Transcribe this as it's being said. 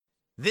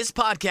This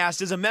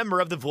podcast is a member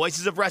of the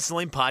Voices of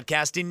Wrestling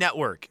Podcasting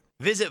Network.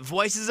 Visit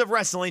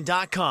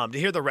voicesofwrestling.com to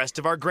hear the rest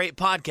of our great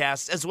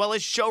podcasts, as well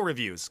as show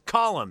reviews,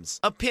 columns,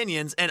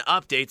 opinions, and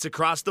updates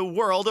across the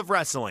world of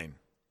wrestling.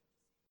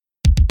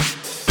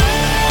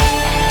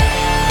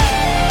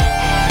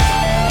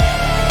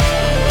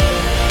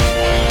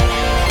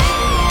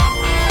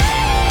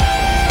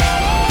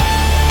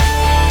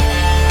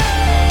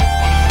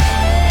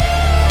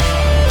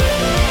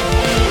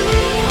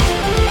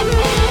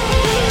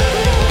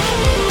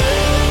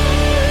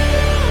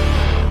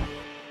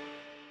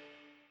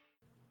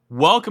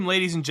 Welcome,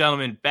 ladies and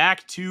gentlemen,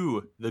 back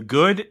to The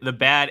Good, the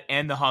Bad,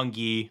 and the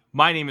Hungy.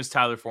 My name is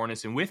Tyler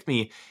Fornes, and with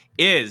me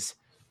is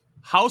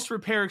house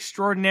repair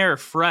extraordinaire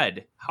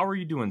Fred. How are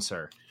you doing,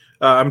 sir?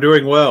 I'm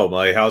doing well.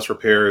 My house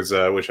repairs,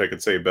 wish I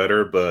could say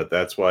better, but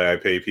that's why I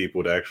pay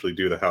people to actually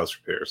do the house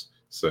repairs.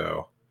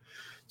 So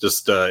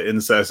just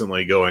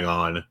incessantly going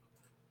on,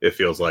 it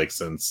feels like,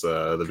 since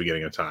the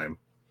beginning of time.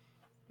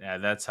 Yeah,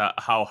 that's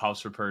how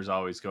house repairs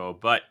always go.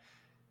 But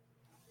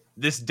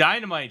this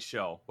Dynamite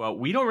show, well,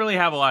 we don't really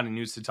have a lot of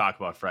news to talk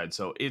about, Fred.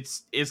 So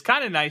it's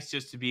kind of nice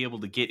just to be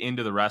able to get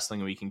into the wrestling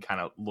and we can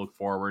kind of look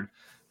forward.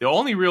 The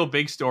only real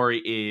big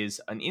story is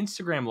an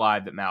Instagram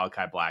live that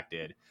Malachi Black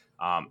did.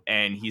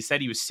 And he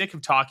said he was sick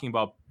of talking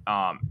about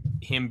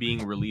him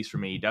being released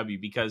from AEW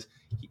because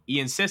he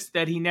insists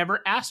that he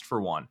never asked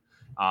for one.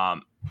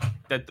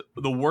 That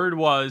the word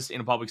was in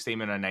a public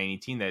statement on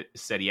 9/18 that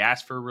said he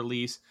asked for a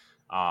release.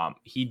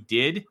 He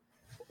did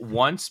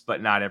once,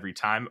 but not every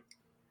time.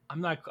 I'm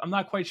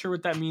not quite sure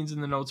what that means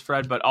in the notes,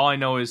 Fred, but all I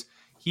know is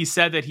he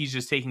said that he's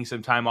just taking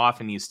some time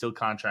off and he's still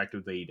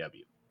contracted with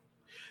AEW.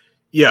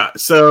 Yeah,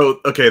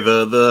 so okay,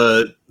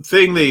 the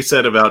thing they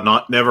said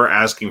about never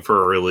asking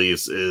for a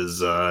release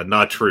is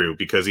not true,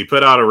 because he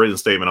put out a written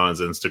statement on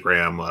his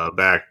Instagram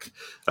back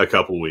a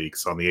couple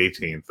weeks on the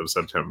 18th of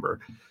September.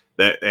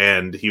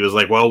 And he was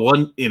like, well,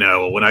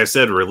 when I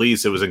said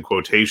release, it was in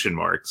quotation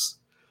marks.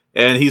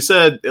 And he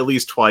said at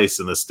least twice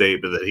in the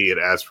statement that he had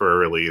asked for a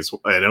release,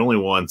 and only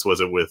once was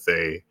it with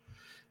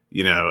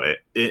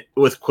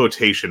with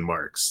quotation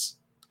marks.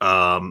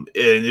 And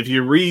if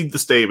you read the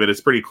statement,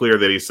 it's pretty clear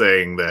that he's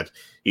saying that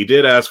he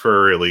did ask for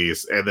a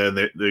release, and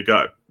then they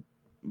got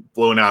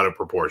blown out of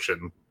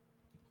proportion.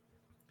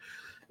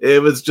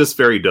 It was just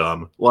very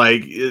dumb.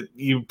 Like,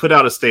 you put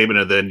out a statement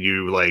and then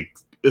you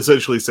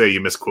essentially say you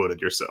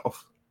misquoted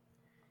yourself.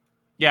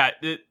 Yeah.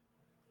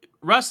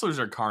 Wrestlers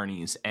are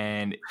carnies,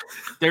 and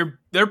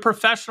they're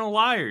professional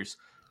liars.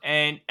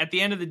 And at the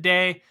end of the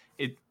day,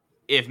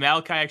 if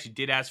Malachi actually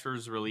did ask for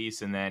his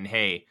release and then,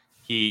 hey,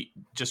 he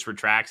just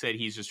retracts it,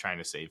 he's just trying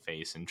to save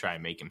face and try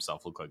and make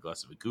himself look like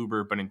less of a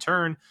goober, but in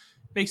turn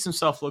makes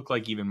himself look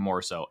like even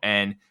more so.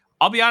 And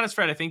I'll be honest,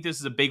 Fred, I think this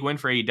is a big win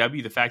for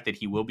AEW, the fact that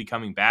he will be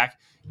coming back.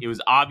 It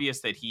was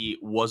obvious that he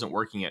wasn't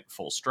working at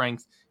full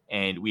strength,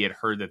 and we had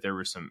heard that there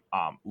were some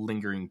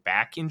lingering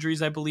back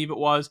injuries, I believe it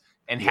was.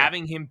 And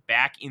having him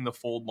back in the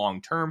fold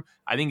long term,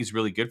 I think is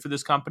really good for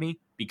this company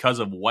because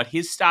of what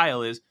his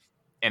style is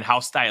and how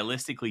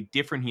stylistically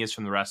different he is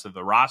from the rest of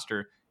the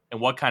roster, and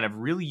what kind of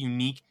really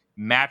unique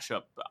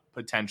matchup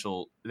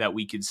potential that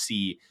we could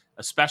see,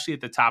 especially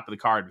at the top of the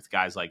card with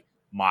guys like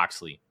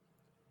Moxley,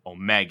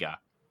 Omega,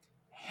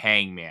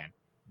 Hangman,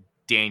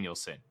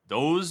 Danielson.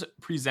 Those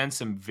present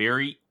some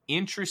very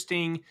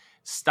interesting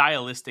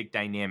stylistic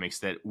dynamics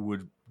that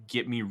would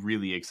get me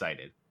really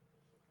excited.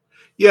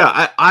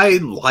 Yeah, I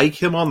like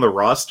him on the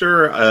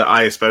roster.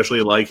 I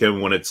especially like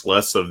him when it's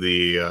less of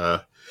the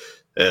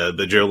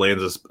Joe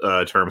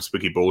Lanza term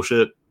spooky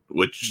bullshit,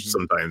 which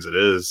sometimes it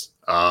is.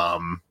 But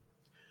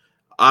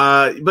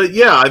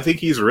yeah, I think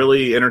he's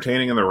really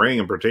entertaining in the ring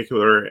in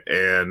particular,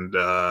 and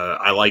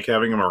I like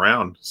having him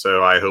around.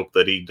 So I hope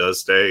that he does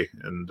stay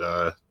and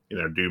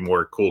do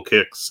more cool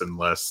kicks, and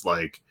less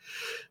like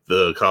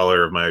the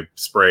color of my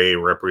spray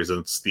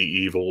represents the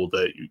evil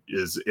that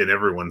is in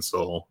everyone's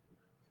soul.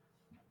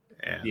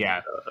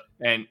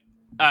 And,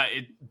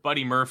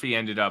 Buddy Murphy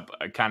ended up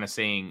kind of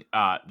saying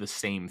the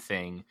same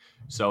thing.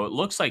 So it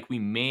looks like we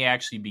may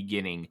actually be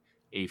getting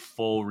a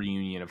full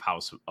reunion of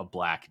House of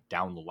Black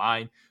down the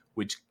line,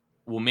 which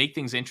will make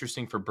things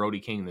interesting for Brody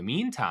King. In the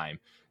meantime,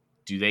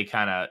 do they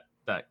kind of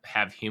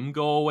have him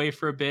go away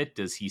for a bit?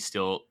 Does he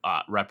still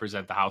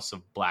represent the House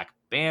of Black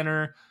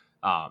banner?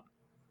 A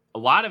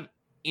lot of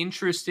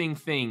interesting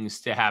things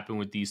to happen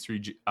with these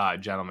three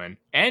gentlemen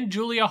and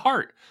Julia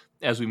Hart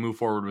as we move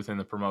forward within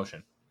the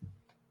promotion.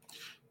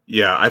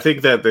 Yeah, I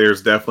think that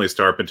there's definitely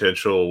star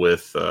potential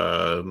with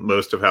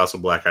most of House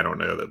of Black. I don't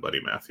know that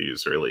Buddy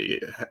Matthews really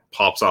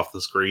pops off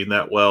the screen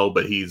that well,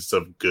 but he's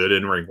a good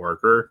in-ring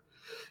worker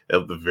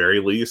at the very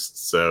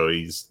least, so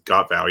he's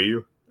got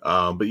value.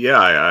 But yeah,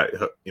 I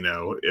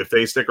if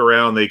they stick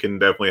around, they can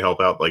definitely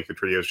help out like the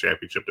Trios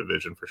Championship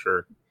division for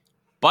sure.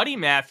 Buddy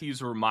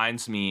Matthews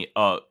reminds me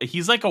of,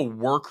 he's like a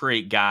work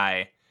rate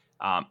guy,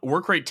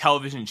 work rate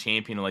television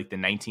champion in like the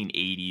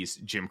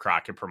 1980s Jim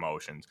Crockett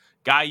Promotions.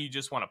 Guy you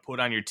just want to put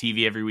on your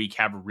TV every week,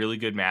 have really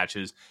good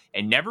matches,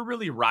 and never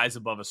really rise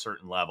above a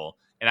certain level.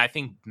 And I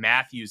think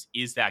Matthews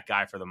is that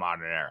guy for the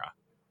modern era.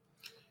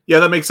 Yeah,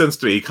 that makes sense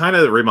to me. He kind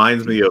of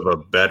reminds me of a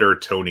better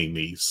Tony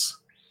Nese.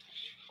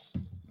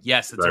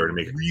 Yes, it's a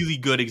really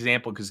good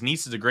example because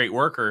Nese is a great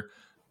worker,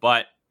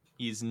 but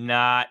he's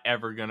not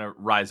ever going to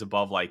rise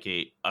above like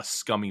a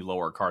scummy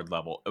lower card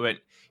level. But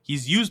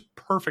he's used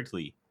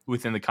perfectly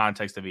within the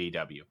context of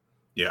AEW.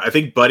 Yeah, I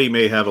think Buddy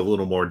may have a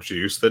little more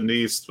juice than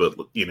Nese, but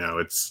he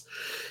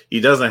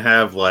doesn't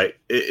have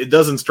it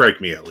doesn't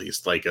strike me at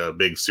least like a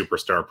big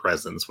superstar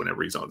presence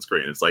whenever he's on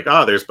screen. It's like,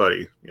 there's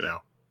Buddy,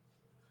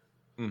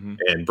 Mm-hmm.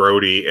 and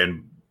Brody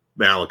and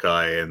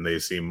Malachi, and they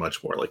seem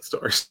much more like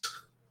stars.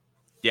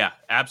 Yeah,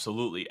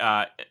 absolutely.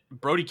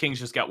 Brody King's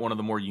just got one of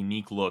the more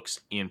unique looks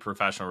in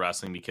professional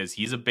wrestling because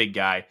he's a big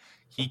guy.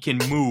 He can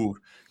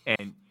move,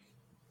 and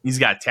he's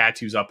got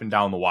tattoos up and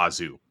down the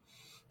wazoo.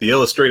 The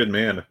Illustrated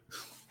Man.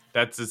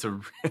 That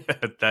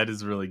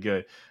is really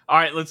good. All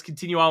right, let's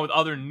continue on with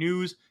other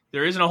news.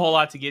 There isn't a whole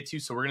lot to get to,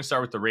 so we're going to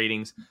start with the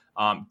ratings.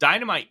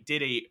 Dynamite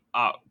did a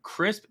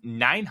crisp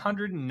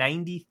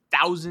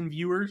 990,000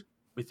 viewers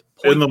with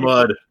in the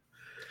mud.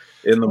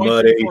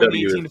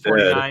 AEW is 18 to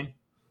 49.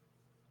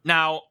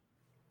 Now,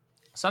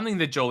 something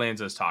that Joe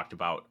Lanza has talked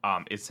about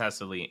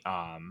incessantly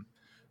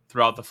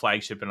throughout the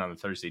flagship and on the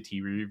Thursday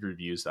TV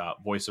reviews,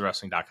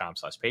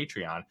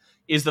 voiceofwrestling.com/Patreon,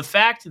 is the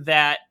fact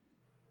that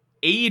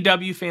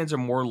AEW fans are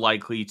more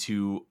likely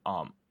to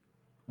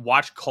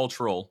watch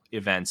cultural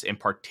events and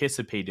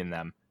participate in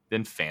them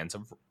than fans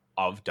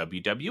of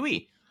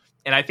WWE.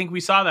 And I think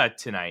we saw that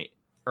tonight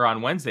or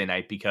on Wednesday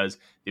night because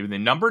they were the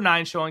number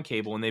 9 show on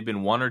cable and they've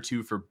been 1 or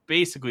 2 for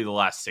basically the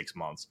last 6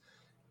 months.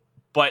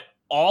 But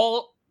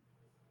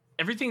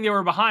everything they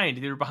were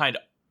behind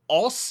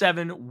all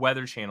 7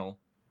 Weather Channel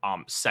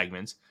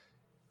segments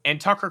and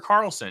Tucker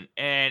Carlson.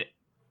 And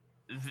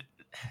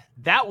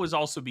that was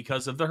also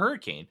because of the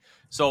hurricane.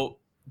 So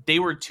they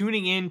were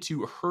tuning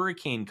into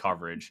hurricane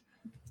coverage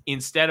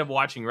instead of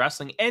watching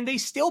wrestling, and they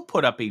still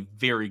put up a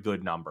very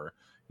good number.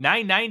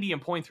 990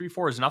 and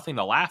 0.34 is nothing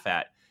to laugh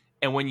at.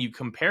 And when you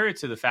compare it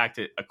to the fact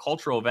that a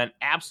cultural event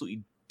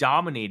absolutely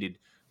dominated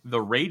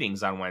the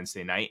ratings on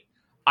Wednesday night,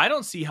 I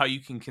don't see how you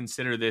can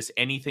consider this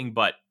anything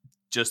but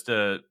just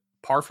a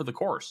par for the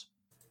course.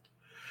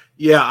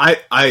 Yeah,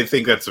 I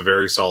think that's a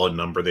very solid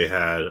number they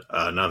had.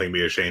 Nothing to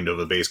be ashamed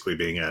of, basically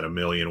being at 1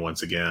 million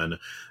once again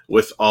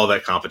with all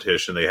that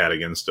competition they had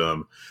against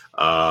them.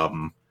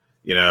 The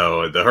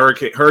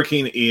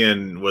Hurricane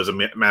Ian was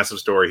a massive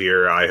story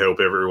here. I hope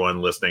everyone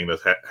listening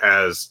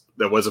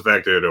that was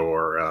affected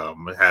or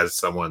has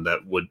someone that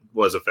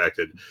was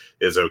affected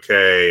is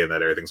okay and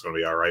that everything's going to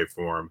be all right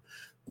for them.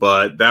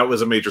 But that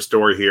was a major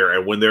story here.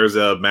 And when there's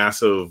a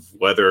massive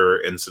weather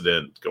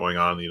incident going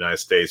on in the United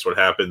States, what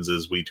happens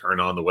is we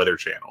turn on the Weather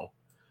Channel.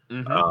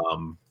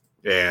 Mm-hmm.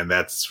 And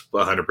that's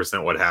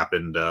 100% what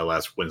happened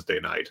last Wednesday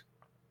night.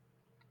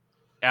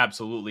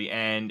 Absolutely.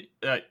 And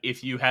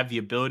if you have the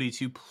ability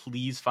to,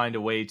 please find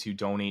a way to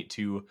donate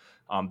to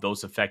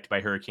those affected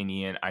by Hurricane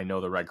Ian. I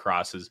know the Red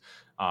Cross is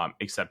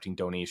accepting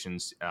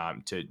donations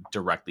to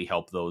directly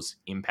help those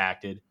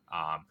impacted.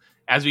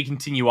 As we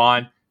continue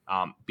on,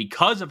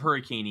 because of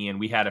Hurricane Ian,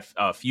 we had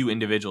a few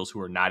individuals who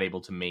were not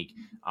able to make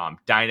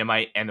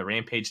Dynamite and the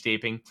Rampage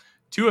taping,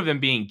 2 of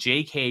them being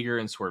Jake Hager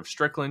and Swerve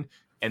Strickland.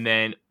 And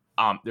then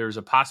there's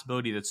a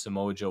possibility that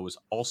Samoa Joe was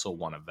also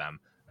one of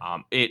them.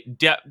 It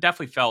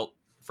definitely felt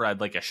for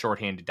like a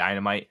shorthanded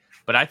Dynamite,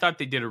 but I thought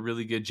they did a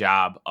really good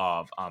job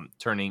of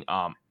turning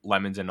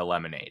lemons into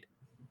lemonade.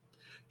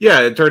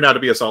 Yeah, it turned out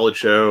to be a solid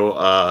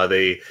show.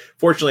 They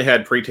fortunately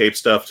had pre-tape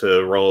stuff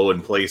to roll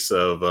in place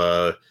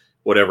of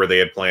whatever they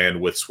had planned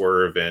with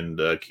Swerve and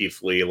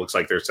Keith Lee. It looks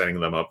like they're setting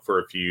them up for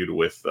a feud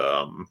with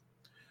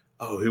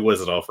who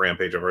was it off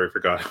Rampage? I've already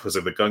forgot. Was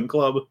it the Gun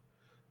Club?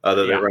 They're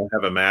going to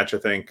have a match, I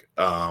think.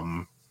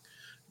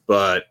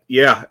 But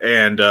yeah,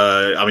 and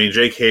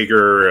Jake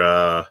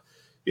Hager,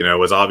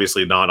 was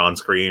obviously not on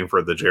screen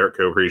for the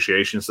Jericho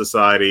Appreciation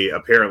Society.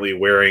 Apparently,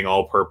 wearing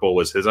all purple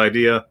was his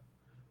idea.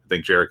 I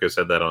think Jericho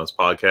said that on his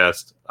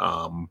podcast,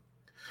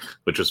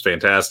 which was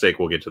fantastic.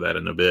 We'll get to that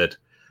in a bit.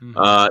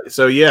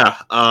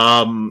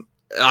 Mm-hmm.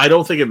 I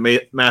don't think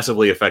it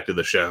massively affected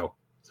the show,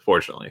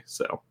 fortunately.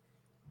 So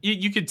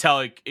you could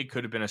tell it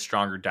could have been a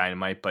stronger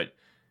Dynamite, but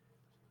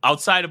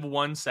outside of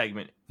one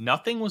segment,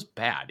 nothing was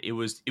bad. It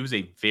was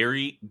a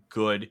very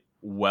good,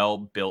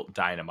 well-built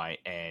Dynamite,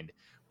 and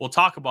we'll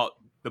talk about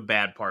the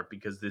bad part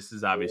because this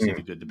is obviously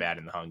the good, the bad,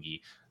 and the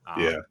hungy.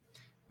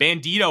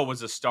 Bandito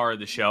was a star of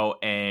the show,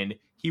 and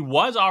he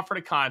was offered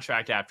a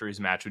contract after his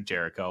match with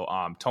Jericho.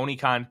 Tony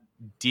Khan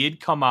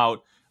did come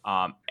out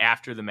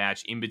after the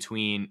match in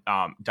between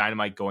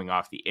Dynamite going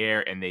off the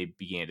air and they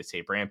began to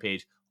tape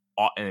Rampage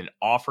and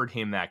offered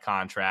him that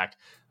contract.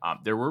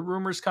 There were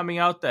rumors coming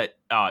out that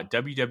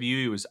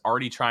WWE was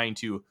already trying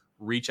to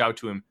reach out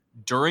to him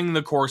during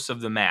the course of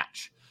the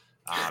match.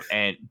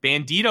 And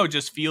Bandito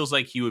just feels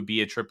like he would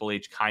be a Triple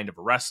H kind of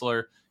a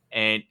wrestler.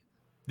 And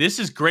this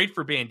is great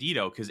for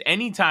Bandito because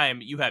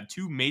anytime you have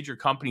 2 major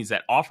companies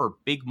that offer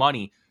big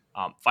money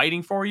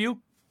fighting for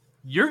you,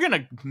 you're going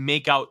to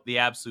make out the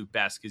absolute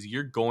best because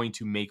you're going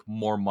to make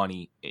more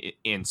money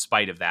in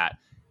spite of that.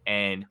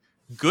 And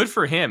good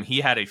for him. He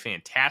had a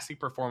fantastic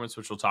performance,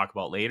 which we'll talk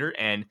about later.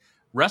 And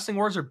Wrestling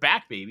Wars are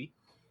back, baby.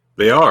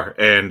 They are.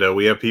 And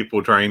we have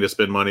people trying to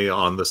spend money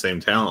on the same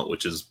talent,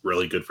 which is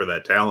really good for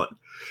that talent.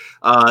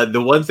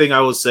 The one thing I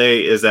will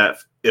say is that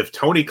if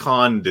Tony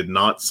Khan did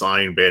not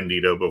sign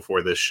Bandito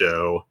before this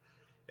show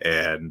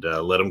and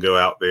let him go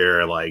out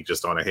there like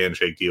just on a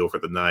handshake deal for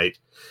the night,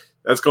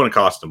 that's going to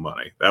cost him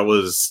money. That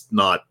was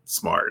not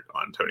smart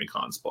on Tony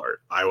Khan's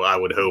part. I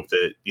would hope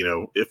that,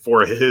 if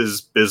for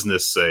his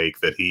business sake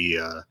that he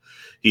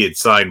had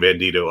signed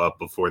Bandito up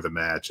before the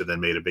match and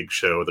then made a big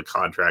show of the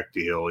contract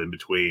deal in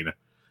between.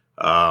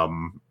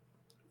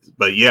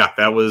 But yeah,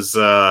 that was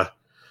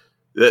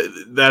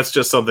that's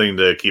just something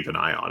to keep an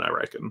eye on, I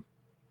reckon.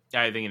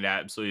 I think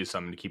that absolutely is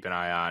something to keep an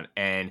eye on.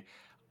 And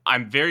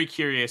I'm very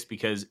curious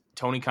because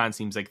Tony Khan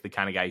seems like the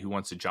kind of guy who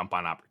wants to jump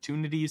on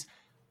opportunities.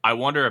 I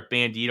wonder if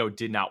Bandito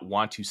did not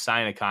want to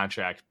sign a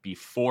contract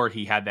before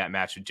he had that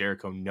match with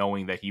Jericho,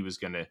 knowing that he was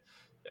going to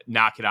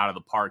knock it out of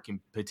the park and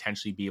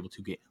potentially be able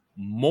to get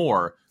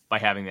more by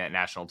having that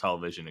national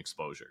television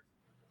exposure.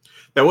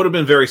 That would have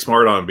been very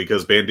smart on him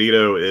because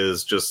Bandito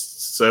is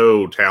just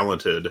so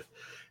talented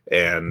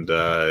and,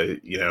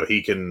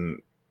 he can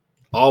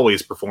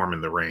always perform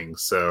in the ring.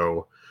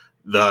 So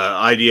the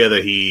idea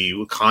that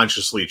he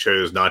consciously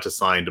chose not to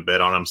sign to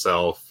bet on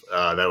himself,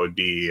 that would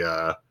be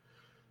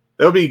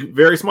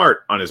very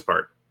smart on his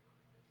part.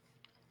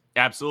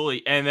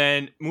 Absolutely. And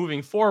then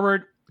moving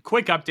forward,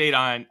 quick update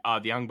on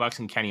the Young Bucks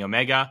and Kenny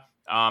Omega.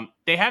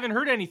 They haven't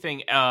heard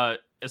anything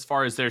as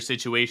far as their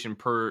situation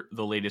per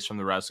the latest from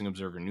the Wrestling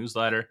Observer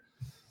newsletter.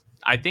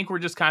 I think we're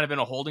just kind of in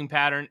a holding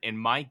pattern. And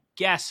my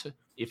guess,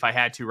 if I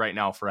had to right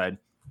now, Fred,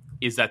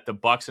 is that the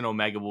Bucks and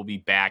Omega will be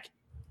back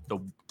the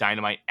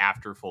Dynamite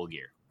after Full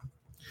Gear.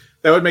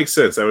 That would make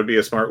sense. That would be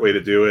a smart way to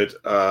do it.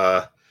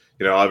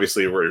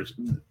 Obviously we're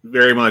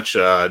very much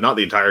not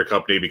the entire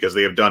company because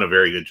they have done a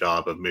very good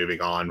job of moving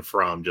on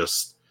from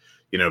just,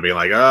 being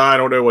like, I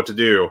don't know what to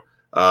do.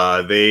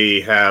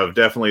 They have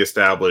definitely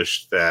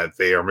established that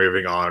they are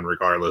moving on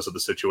regardless of the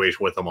situation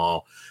with them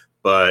all.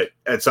 But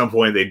at some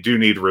point they do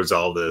need to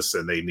resolve this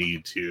and they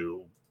need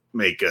to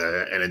make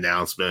an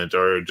announcement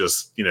or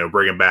just,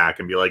 bring them back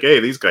and be like, hey,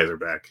 these guys are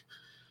back.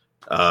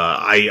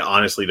 I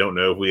honestly don't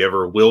know if we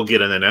ever will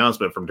get an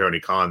announcement from Tony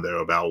Khan, though,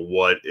 about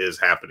what is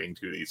happening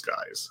to these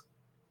guys.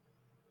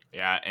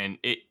 Yeah, and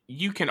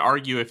you can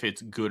argue if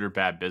it's good or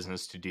bad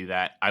business to do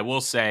that. I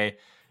will say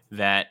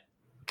that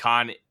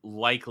Khan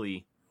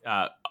likely,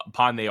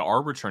 upon they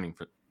are returning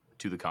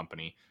to the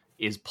company,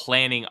 is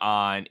planning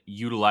on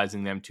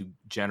utilizing them to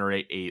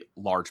generate a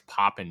large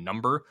pop in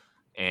number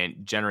and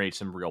generate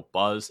some real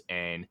buzz.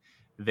 And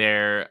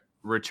their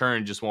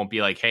return just won't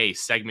be like, hey,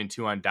 segment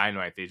 2 on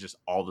Dynamite. They just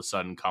all of a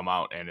sudden come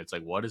out and it's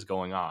like, what is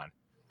going on?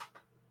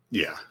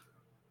 Yeah.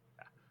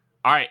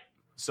 All right.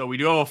 So we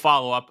do have a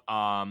follow-up.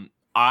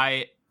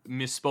 I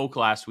misspoke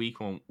last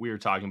week when we were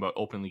talking about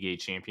openly gay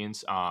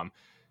champions.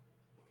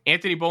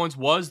 Anthony Bowens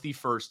was the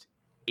first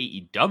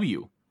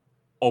AEW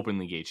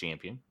openly gay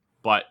champion,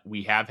 but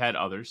we have had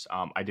others.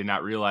 I did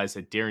not realize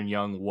that Darren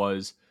Young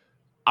was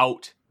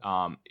out.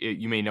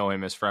 You may know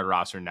him as Fred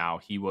Rosser now.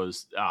 He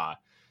was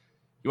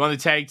he won the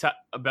tag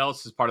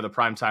belts as part of the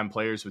Primetime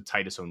Players with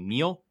Titus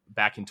O'Neil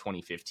back in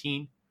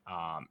 2015.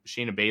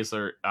 Shayna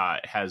Baszler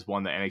has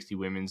won the NXT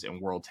Women's and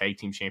World Tag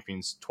Team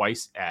Champions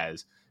twice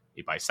as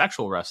a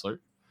bisexual wrestler.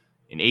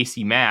 And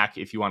AC Mack,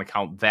 if you want to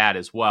count that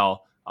as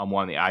well,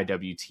 won the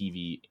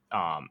IWTV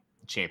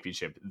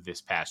championship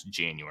this past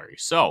January.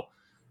 So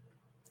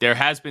there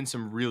has been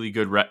some really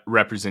good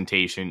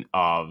representation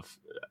of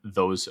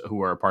those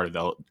who are a part of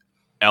the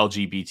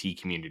LGBT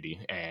community,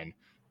 and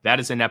that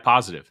is a net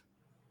positive.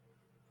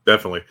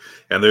 Definitely.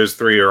 And those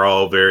three are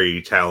all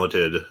very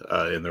talented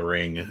in the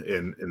ring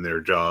in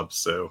their jobs,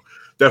 so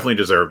definitely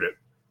deserved it.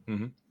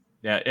 Mm-hmm.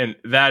 Yeah, and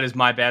that is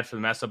my bad for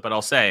the mess up, but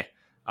I'll say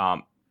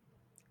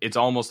it's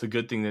almost a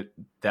good thing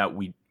that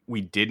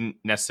we didn't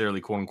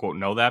necessarily quote unquote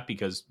know that,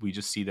 because we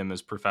just see them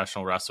as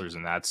professional wrestlers,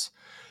 and that's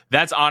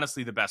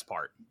honestly the best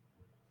part.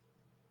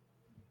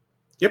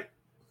 Yep.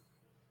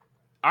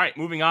 All right,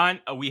 moving on.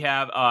 We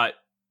have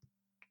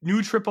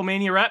new Triple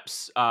Mania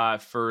reps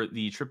for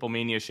the Triple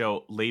Mania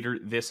show later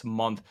this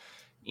month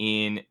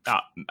in,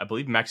 I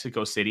believe,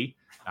 Mexico City.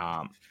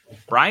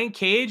 Brian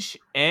Cage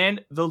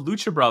and the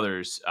Lucha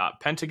Brothers,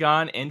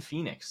 Pentagon and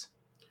Phoenix.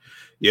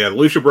 Yeah, the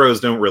Lucha Bros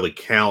don't really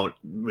count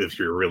if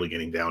you're really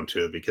getting down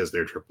to it because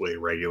they're AAA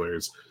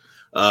regulars.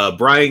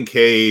 Brian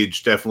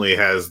Cage definitely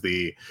has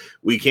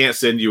we can't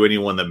send you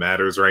anyone that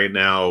matters right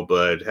now,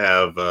 but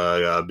have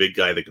a big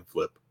guy that can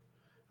flip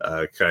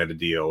kind of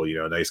deal,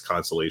 a nice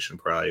consolation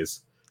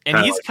prize. And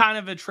he's kind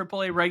of a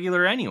AAA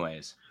regular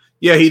anyways.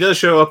 Yeah, he does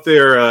show up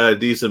there a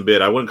decent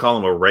bit. I wouldn't call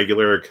him a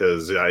regular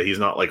because he's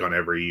not like on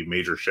every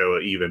major show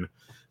even,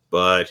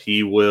 but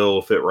he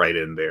will fit right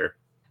in there.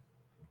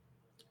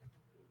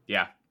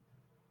 Yeah.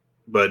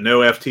 But no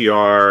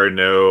FTR,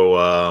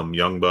 no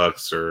Young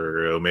Bucks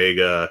or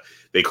Omega.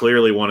 They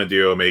clearly want to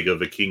do Omega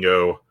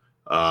Vikingo,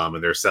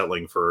 and they're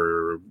settling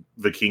for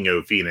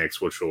Vikingo Phoenix,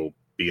 which will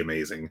be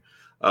amazing.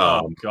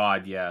 Oh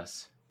God,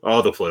 yes.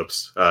 All the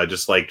flips,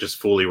 just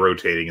fully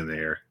rotating in the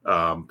air,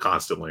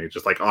 constantly,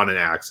 just like on an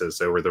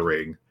axis over the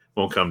ring,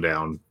 won't come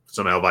down.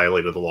 Somehow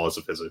violated the laws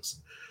of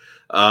physics.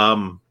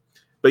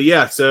 But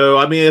yeah, so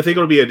I mean, I think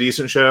it'll be a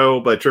decent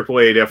show, but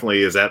AAA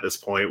definitely is at this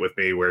point with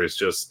me where it's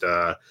just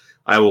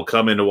I will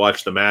come in to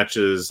watch the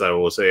matches. I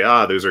will say,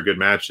 those are good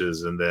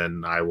matches, and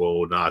then I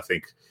will not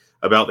think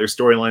about their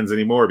storylines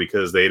anymore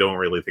because they don't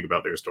really think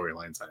about their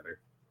storylines either.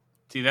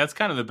 See, that's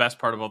kind of the best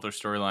part about their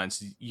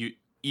storylines. You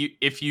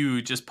if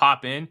you just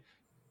pop in,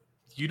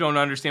 you don't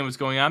understand what's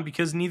going on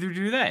because neither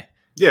do they.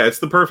 Yeah, it's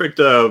the perfect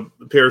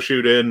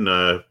parachute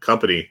in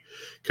company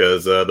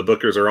because the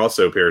bookers are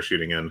also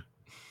parachuting in.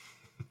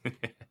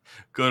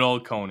 Good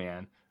old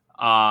Conan.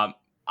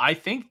 I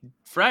think,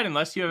 Fred,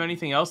 unless you have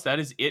anything else, that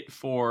is it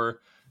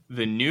for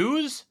the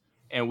news,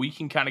 and we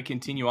can kind of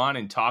continue on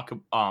and talk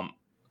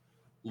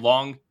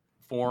long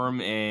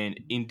form and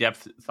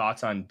in-depth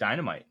thoughts on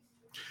Dynamite.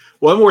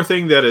 One more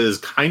thing that is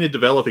kind of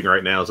developing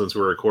right now, since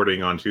we're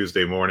recording on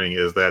Tuesday morning,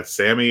 is that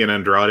Sammy and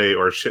Andrade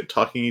are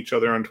shit-talking each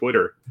other on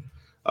Twitter.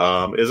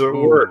 Is it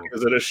work?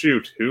 Is it a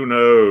shoot? Who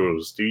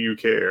knows? Do you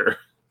care?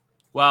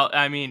 Well,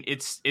 I mean,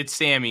 it's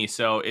Sammy,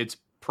 so it's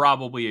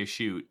probably a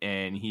shoot,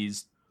 and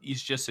he's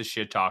just a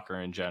shit talker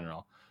in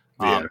general.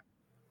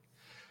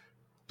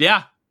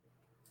 Yeah.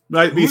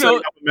 Might be setting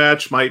up a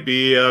match. Might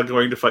be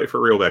going to fight for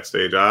real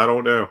backstage. I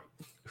don't know.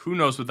 Who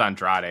knows with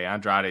Andrade?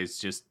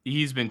 Andrade's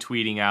he's been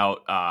tweeting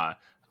out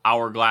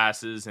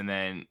hourglasses, and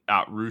then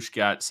Roosh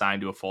got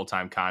signed to a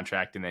full-time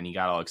contract, and then he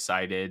got all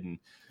excited. And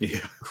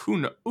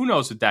who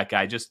knows with that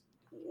guy? Just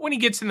when he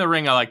gets in the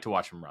ring, I like to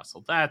watch him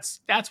wrestle. That's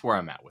where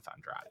I'm at with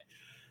Andrade.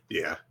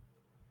 Yeah.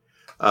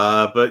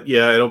 But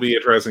yeah, it'll be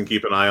interesting.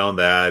 Keep an eye on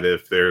that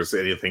if there's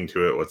anything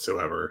to it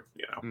whatsoever.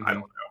 I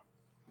don't know.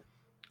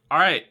 All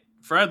right,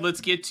 Fred,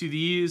 let's get to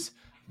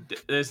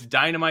this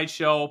Dynamite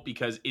show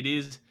because it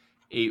is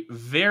a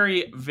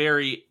very,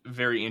 very,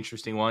 very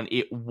interesting one.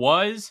 It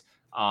was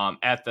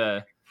at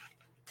the,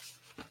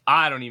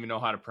 I don't even know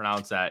how to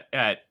pronounce that,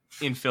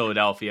 in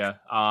Philadelphia.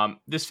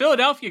 This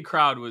Philadelphia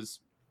crowd was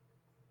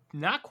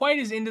not quite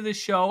as into the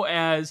show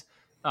as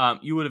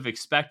you would have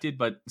expected,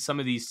 but some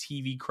of these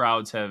TV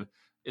crowds have,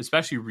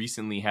 especially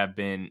recently, have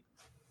been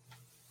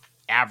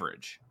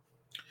average.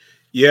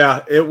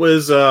 Yeah, it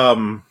was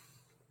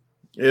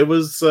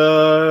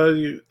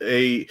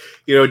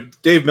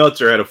Dave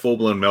Meltzer had a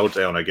full-blown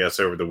meltdown, I guess,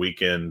 over the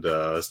weekend,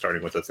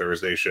 starting with a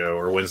Thursday show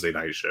or Wednesday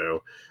night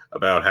show,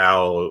 about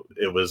how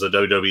it was a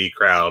WWE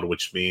crowd,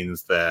 which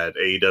means that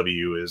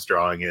AEW is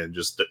drawing in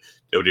just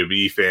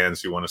WWE fans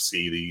who want to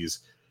see these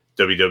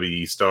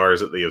WWE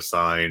stars that they have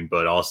signed,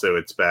 but also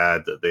it's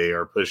bad that they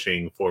are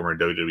pushing former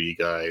WWE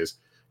guys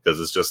because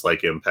it's just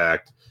like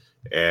Impact.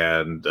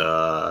 And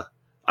I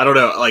don't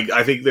know,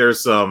 I think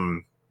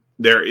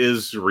there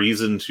is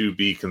reason to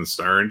be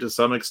concerned to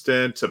some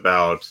extent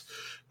about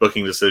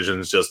booking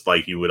decisions, just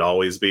like you would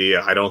always be.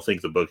 I don't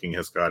think the booking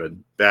has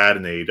gotten bad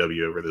in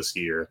AEW over this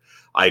year.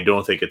 I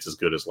don't think it's as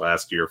good as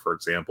last year, for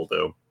example,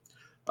 though.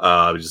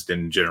 Just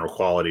in general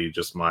quality,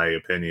 just my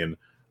opinion.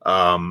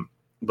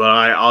 But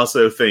I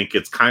also think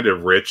it's kind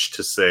of rich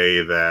to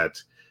say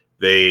that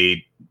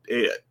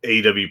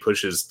AEW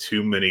pushes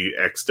too many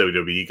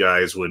ex-WWE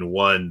guys when,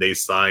 one, they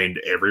signed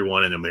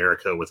everyone in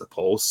America with a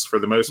pulse for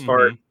the most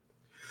part.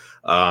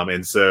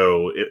 And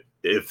so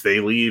if they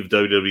leave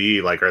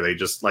WWE, are they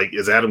just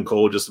is Adam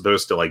Cole just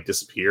supposed to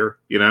disappear?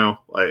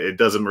 It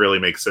doesn't really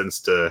make sense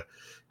to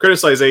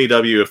criticize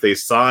AEW if they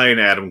sign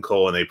Adam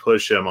Cole and they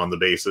push him on the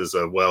basis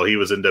of, well, he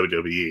was in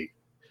WWE.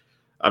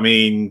 I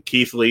mean,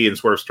 Keith Lee and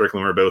Swerve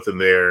Strickland were both in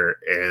there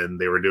and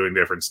they were doing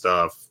different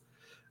stuff.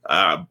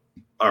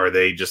 Are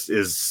they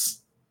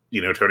is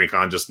Tony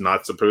Khan just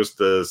not supposed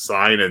to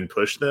sign and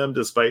push them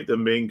despite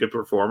them being good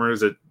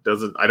performers?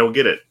 I don't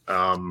get it.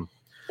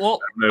 Well,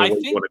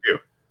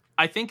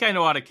 I think I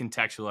know how to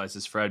contextualize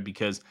this, Fred,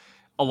 because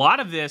a lot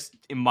of this,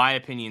 in my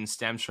opinion,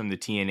 stems from the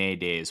TNA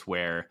days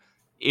where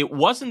it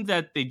wasn't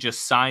that they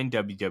just signed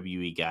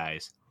WWE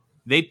guys.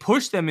 They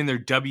pushed them in their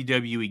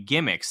WWE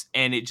gimmicks,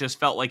 and it just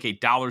felt like a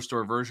dollar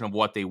store version of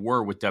what they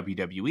were with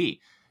WWE.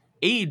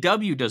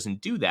 AEW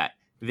doesn't do that.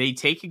 They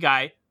take a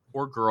guy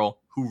or girl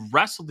who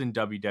wrestled in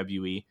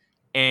WWE,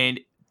 and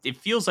it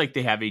feels like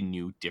they have a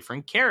new,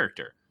 different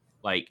character.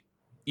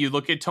 You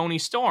look at Toni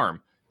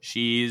Storm.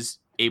 She's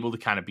able to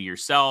kind of be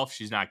herself.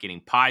 She's not getting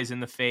pies in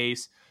the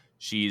face.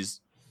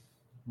 She's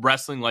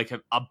wrestling like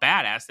a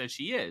badass that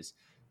she is.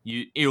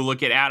 You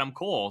look at Adam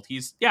Cole.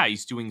 He's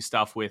doing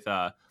stuff with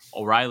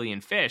O'Reilly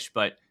and Fish,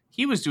 but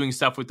he was doing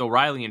stuff with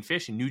O'Reilly and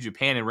Fish in New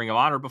Japan and Ring of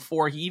Honor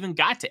before he even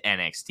got to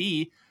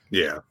NXT.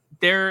 Yeah.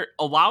 They're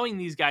allowing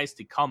these guys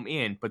to come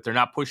in, but they're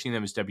not pushing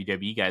them as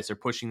WWE guys. They're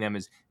pushing them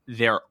as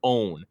their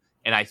own.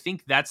 And I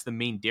think that's the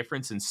main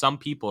difference. And some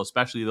people,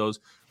 especially those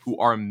who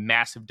are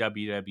massive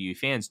WWE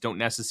fans, don't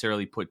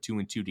necessarily put two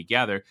and two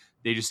together.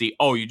 They just see,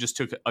 oh, you just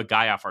took a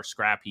guy off our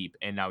scrap heap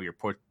and now you're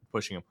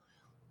pushing him.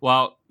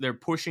 Well, they're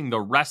pushing the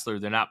wrestler.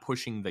 They're not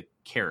pushing the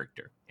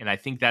character. And I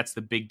think that's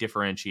the big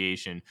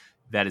differentiation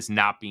that is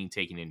not being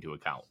taken into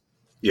account.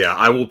 Yeah,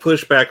 I will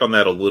push back on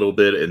that a little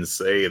bit and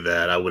say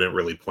that I wouldn't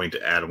really point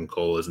to Adam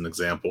Cole as an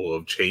example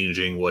of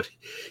changing what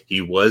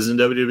he was in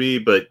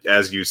WWE. But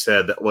as you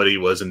said, that what he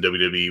was in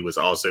WWE was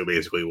also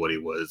basically what he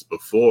was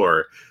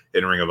before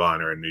in Ring of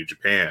Honor and New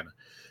Japan.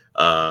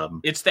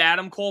 It's the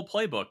Adam Cole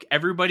playbook.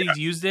 Everybody's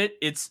used it.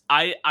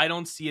 I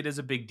don't see it as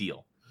a big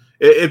deal.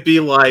 It'd be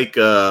like,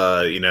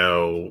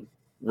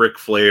 Ric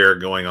Flair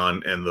going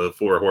on and the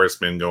Four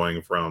Horsemen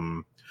going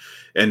from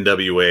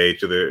NWA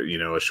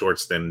to a short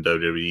stint in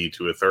WWE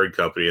to a third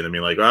company, and then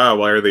being like,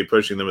 why are they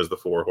pushing them as the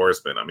Four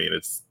Horsemen? I mean,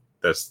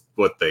 that's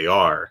what they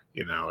are.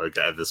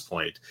 At this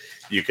point,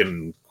 you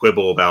can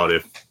quibble about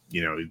if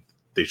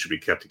they should be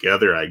kept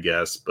together, I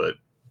guess, but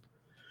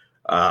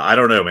I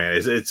don't know, man.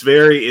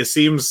 It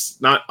seems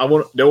not.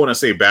 Don't want to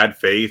say bad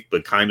faith,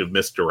 but kind of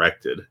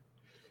misdirected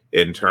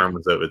in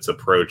terms of its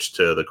approach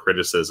to the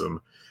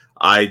criticism.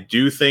 I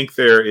do think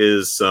there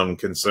is some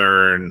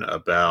concern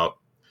about.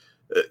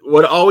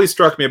 What always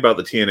struck me about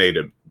the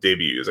TNA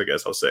debuts, I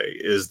guess I'll say,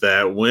 is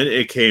that when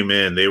it came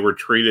in, they were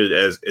treated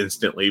as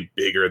instantly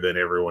bigger than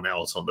everyone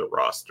else on the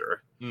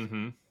roster.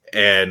 Mm-hmm.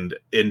 And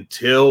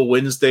until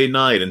Wednesday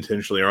night,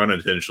 intentionally or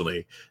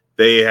unintentionally,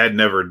 they had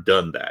never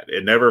done that.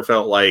 It never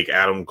felt like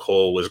Adam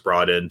Cole was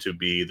brought in to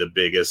be the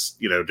biggest,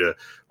 to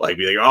like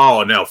be like,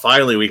 oh, no,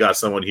 finally we got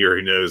someone here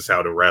who knows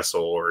how to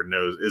wrestle or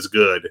is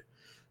good,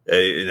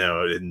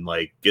 and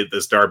like get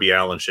this Darby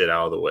Allin shit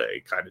out of the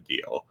way kind of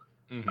deal.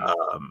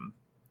 Mm-hmm.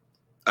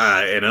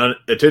 And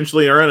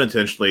intentionally or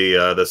unintentionally,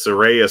 the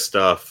Saraya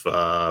stuff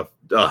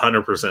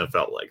 100%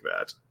 felt like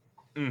that.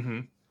 Mm-hmm.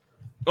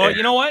 Well,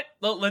 you know what?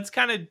 Let's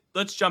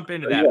jump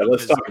into that. Yeah,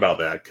 let's talk about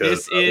that.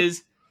 This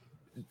is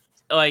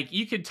like,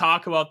 you could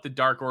talk about the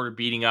Dark Order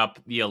beating up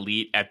the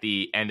Elite at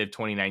the end of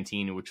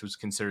 2019, which was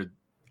considered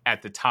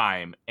at the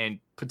time and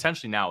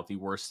potentially now the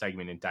worst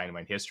segment in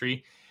Dynamite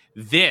history.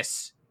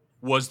 This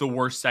was the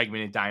worst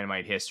segment in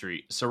Dynamite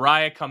history.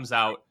 Saraya comes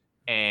out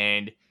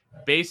and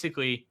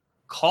basically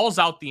calls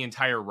out the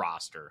entire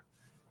roster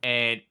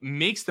and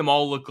makes them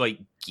all look like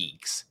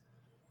geeks.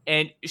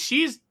 And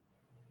she is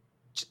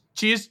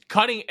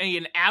cutting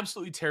an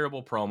absolutely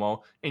terrible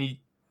promo. And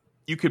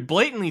you could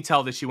blatantly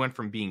tell that she went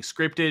from being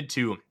scripted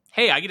to,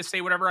 hey, I get to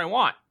say whatever I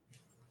want.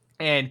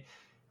 And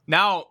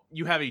now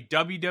you have a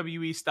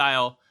WWE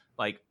style,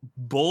 like,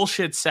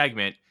 bullshit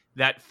segment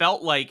that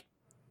felt like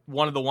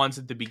one of the ones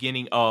at the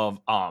beginning of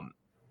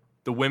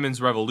the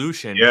Women's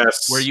Revolution.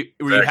 Yes. Where you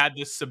had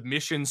this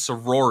submission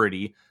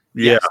sorority.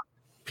 Yeah.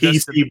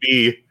 Yes,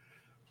 PCB.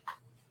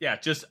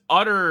 Just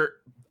utter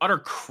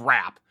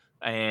crap.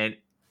 And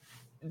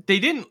they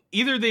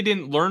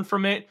didn't learn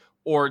from it,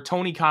 or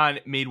Tony Khan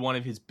made one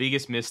of his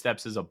biggest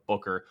missteps as a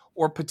booker,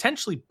 or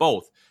potentially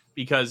both,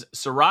 because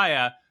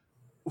Saraya,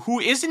 who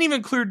isn't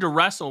even cleared to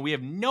wrestle, we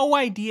have no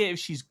idea if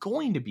she's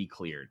going to be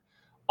cleared,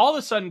 all of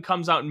a sudden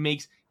comes out and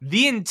makes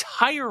the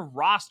entire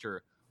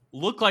roster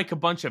look like a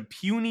bunch of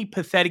puny,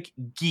 pathetic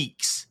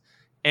geeks.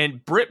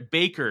 And Britt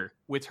Baker,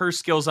 with her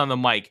skills on the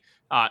mic,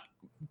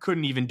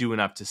 couldn't even do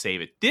enough to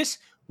save it. This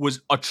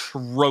was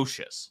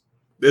atrocious.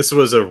 This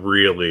was a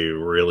really,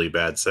 really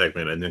bad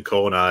segment. And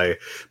Nicole and I,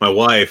 my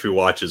wife who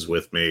watches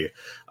with me,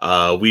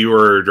 we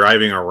were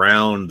driving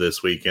around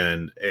this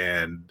weekend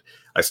and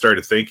I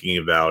started thinking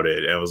about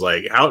it. And I was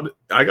like,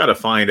 I got to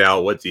find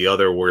out what the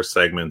other worst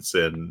segments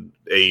in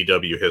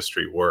AEW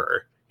history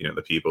were,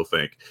 the people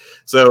think.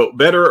 So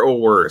better or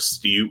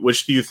worse,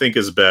 which do you think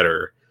is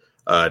better?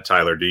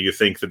 Tyler, do you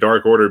think the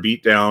Dark Order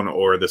beatdown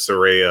or the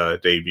Saraya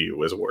debut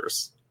was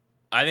worse?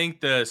 I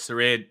think this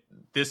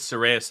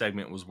Saraya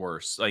segment was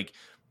worse. Like,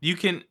 you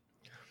can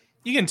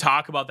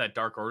talk about that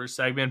Dark Order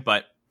segment,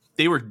 but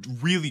they were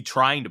really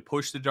trying to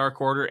push the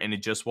Dark Order and it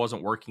just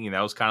wasn't working. And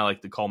that was kind of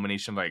like the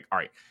culmination of like, all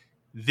right,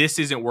 this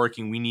isn't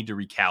working. We need to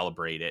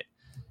recalibrate it.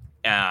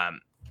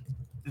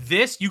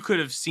 This, you could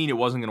have seen it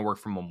wasn't going to work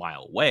from a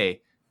mile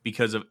away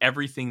because of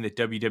everything that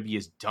WWE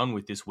has done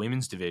with this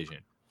women's division.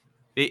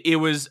 It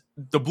was,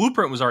 the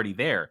blueprint was already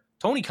there.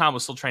 Tony Khan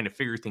was still trying to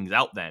figure things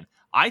out then.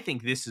 I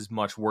think this is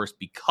much worse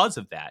because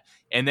of that.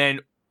 And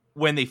then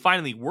when they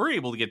finally were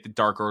able to get the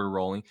Dark Order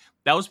rolling,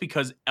 that was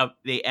because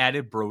they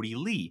added Brody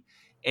Lee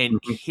and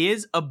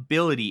his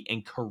ability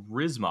and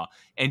charisma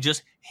and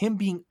just him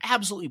being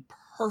absolutely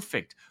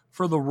perfect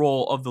for the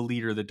role of the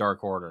leader of the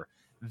Dark Order.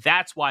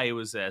 That's why it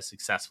was as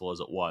successful as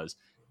it was.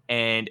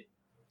 And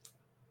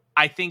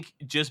I think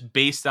just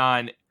based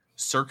on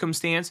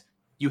circumstance,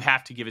 you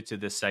have to give it to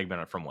this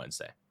segment from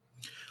Wednesday.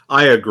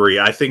 I agree.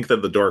 I think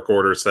that the Dark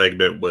Order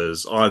segment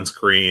was on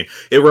screen.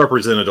 It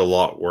represented a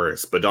lot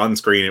worse, but on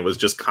screen it was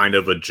just kind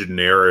of a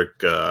generic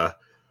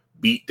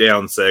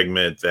beatdown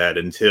segment that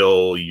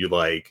until you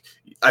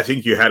I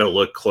think you had to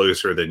look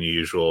closer than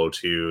usual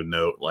to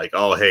note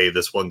oh, hey,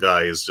 this one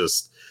guy is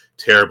just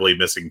terribly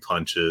missing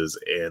punches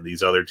and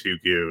these other two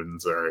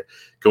goons are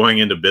going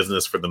into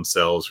business for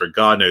themselves for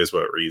God knows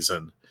what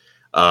reason.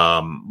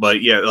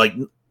 But yeah,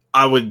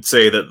 I would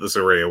say that the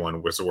Saraya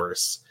one was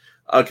worse.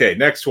 Okay,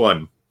 next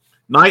one.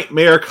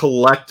 Nightmare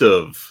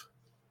Collective.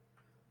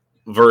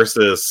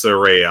 versus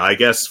Saraya. I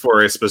guess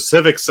for a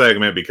specific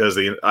segment, because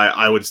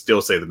I would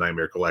still say the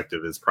Nightmare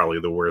Collective is probably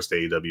the worst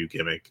AEW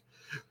gimmick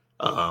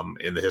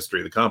in the history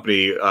of the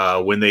company.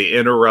 When they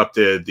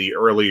interrupted the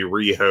early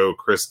Riho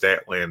Chris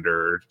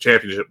Statlander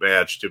championship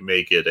match to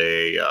make it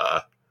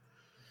a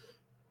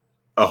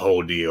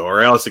whole deal,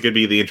 or else it could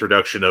be the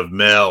introduction of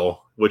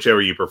Mel,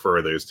 whichever you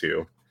prefer those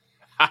two.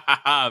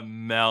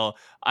 Mel.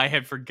 I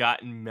had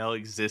forgotten Mel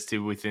existed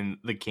within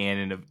the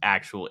canon of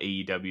actual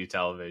AEW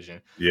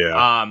television.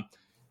 Yeah.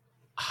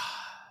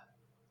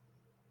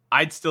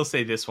 I'd still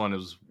say this one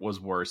was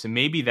worse, and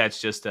maybe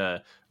that's just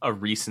a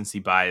recency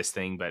bias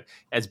thing. But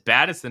as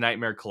bad as the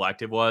Nightmare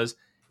Collective was,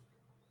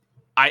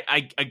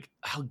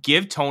 I'll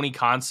give Tony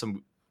Khan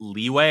some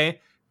leeway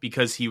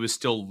because he was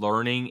still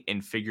learning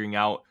and figuring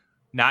out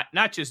not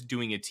just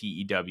doing a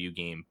TEW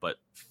game, but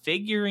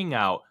figuring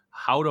out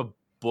how to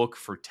book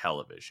for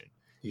television.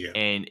 Yeah.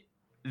 And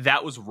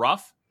that was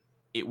rough.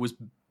 It was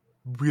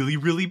really,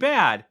 really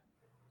bad.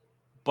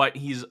 But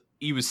he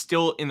was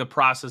still in the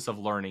process of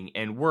learning,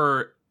 and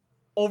we're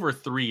over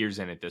 3 years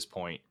in at this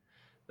point.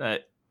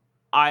 That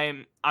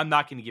I'm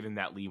not going to give him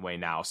that leeway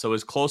now. So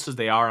as close as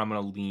they are, I'm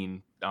going to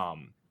lean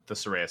the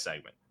Saraya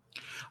segment.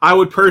 I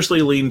would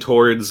personally lean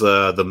towards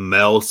the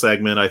Mel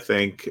segment. I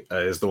think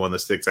is the one that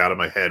sticks out of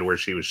my head, where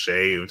she was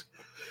shaved.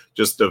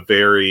 Just a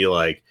very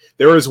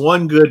there was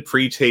one good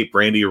pre-tape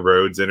Brandy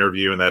Rhodes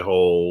interview, and that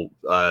whole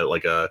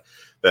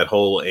that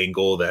whole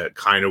angle that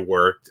kind of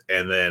worked,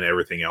 and then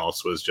everything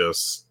else was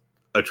just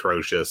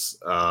atrocious.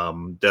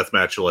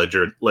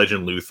 Deathmatch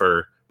legend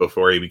Luther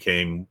before he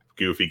became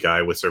goofy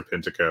guy with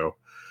Serpentico.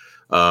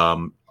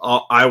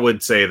 I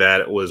would say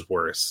that it was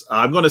worse.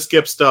 I'm going to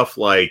skip stuff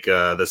like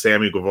the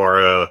Sammy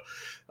Guevara,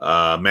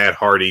 Matt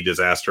Hardy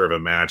disaster of a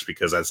match,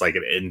 because that's like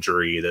an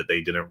injury that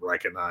they didn't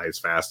recognize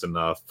fast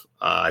enough.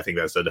 I think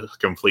that's a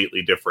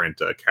completely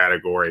different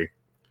category.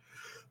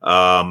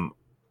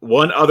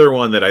 One other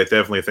one that I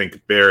definitely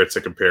think merits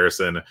a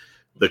comparison,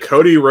 the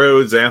Cody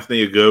Rhodes,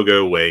 Anthony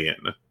Ogogo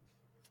weigh-in.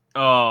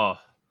 Oh,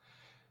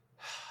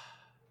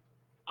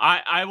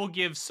 I will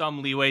give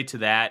some leeway to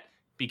that,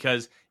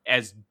 because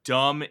as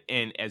dumb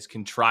and as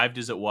contrived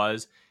as it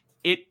was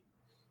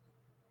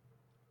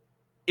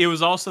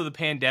also the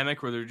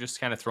pandemic where they're just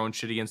kind of throwing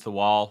shit against the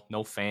wall,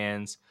 no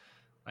fans.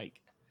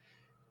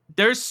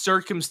 There's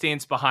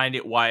circumstance behind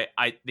it why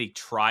they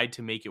tried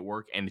to make it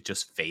work and it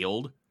just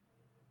failed.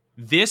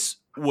 This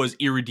was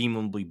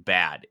irredeemably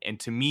bad, and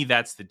to me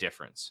that's the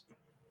difference.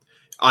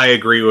 I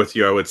agree with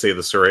you. I would say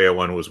the Saraya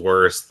one was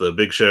worse. The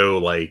Big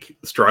Show,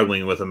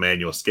 struggling with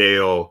Emmanuel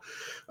Scale,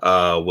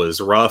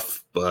 was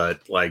rough, but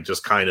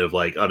just kind of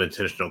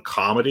unintentional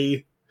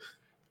comedy.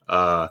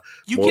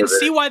 You can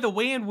see why the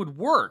weigh-in would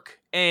work,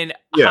 and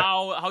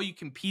how you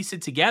can piece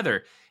it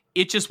together.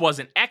 It just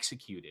wasn't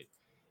executed.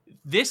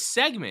 This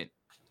segment,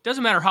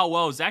 doesn't matter how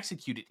well it was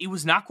executed, it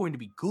was not going to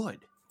be good.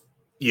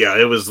 Yeah,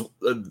 it was.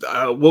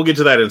 We'll get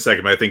to that in a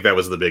second. But I think that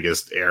was the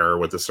biggest error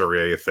with the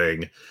Saraya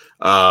thing.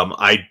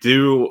 I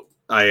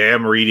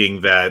am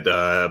reading that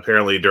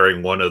apparently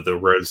during one of the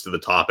Roads to the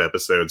Top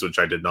episodes, which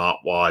I did not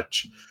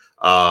watch,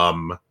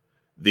 you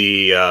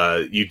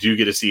do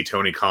get to see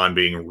Tony Khan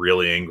being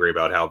really angry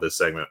about how this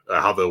segment,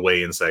 how the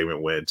weigh-in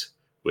segment went,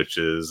 which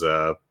is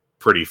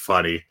pretty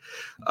funny.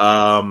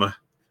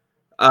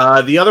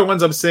 The other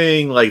ones I'm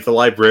seeing, the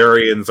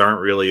Librarians,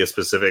 aren't really a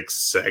specific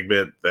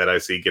segment that I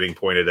see getting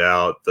pointed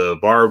out. The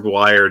barbed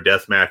wire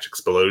deathmatch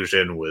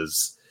explosion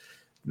was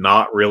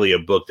not really a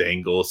booked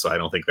angle, so I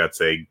don't think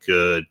that's a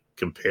good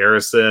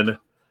comparison.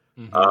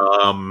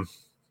 Mm-hmm.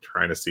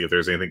 Trying to see if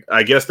there's anything.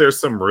 I guess there's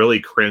some really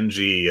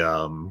cringy,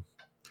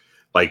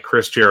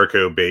 Chris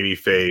Jericho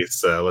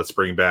babyface. Let's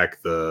bring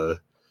back the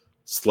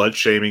slut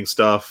shaming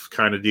stuff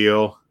kind of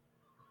deal.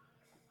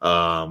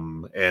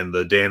 And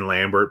the Dan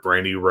Lambert,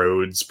 Brandy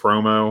Rhodes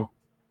promo.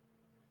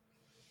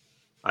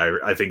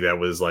 I think that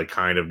was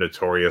kind of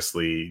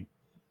notoriously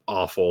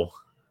awful.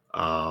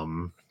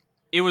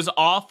 It was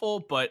awful,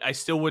 but I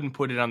still wouldn't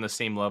put it on the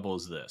same level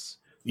as this.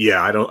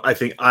 Yeah, I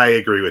think I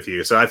agree with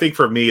you. So I think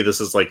for me,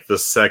 this is the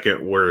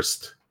second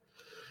worst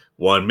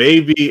one.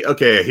 Maybe,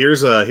 okay,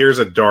 here's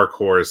a dark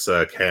horse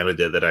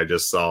candidate that I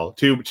just saw.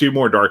 Two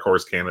more dark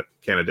horse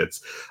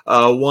candidates.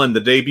 One, the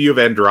debut of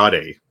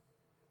Andrade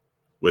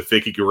with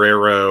Vicky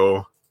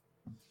Guerrero.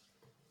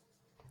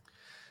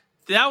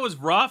 That was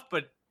rough,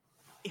 but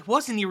it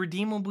wasn't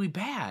irredeemably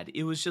bad.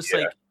 It was just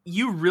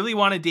you really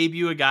want to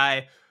debut a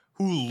guy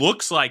who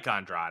looks like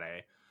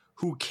Andrade,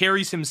 who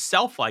carries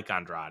himself like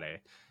Andrade.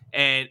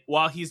 And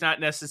while he's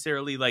not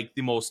necessarily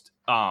the most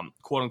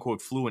quote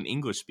unquote fluent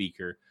English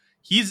speaker,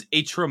 he's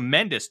a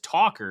tremendous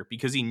talker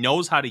because he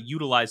knows how to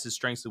utilize his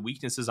strengths and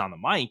weaknesses on the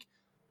mic.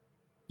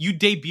 You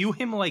debut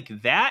him like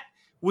that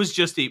was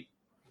just a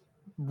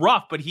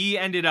rough, but he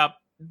ended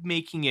up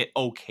making it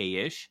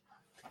okay-ish.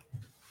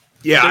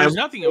 Yeah, there's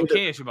nothing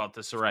okay-ish about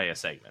the Saraya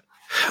segment.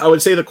 I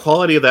would say the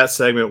quality of that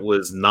segment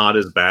was not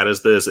as bad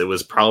as this. It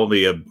was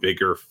probably a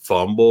bigger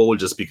fumble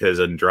just because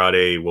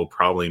Andrade will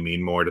probably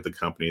mean more to the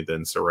company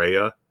than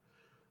Saraya.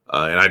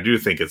 And I do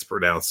think it's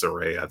pronounced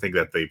Saraya. I think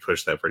that they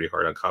pushed that pretty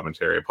hard on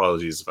commentary.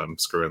 Apologies if I'm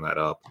screwing that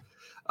up.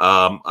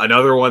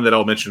 Another one that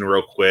I'll mention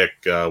real quick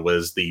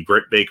was the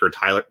Britt Baker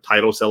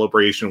title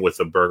celebration with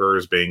the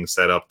burgers being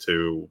set up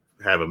to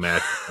have a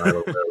match.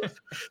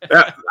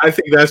 I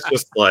think that's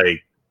just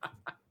like,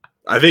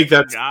 I think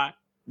that's,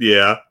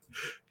 yeah,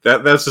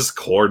 that's just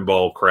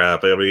cornball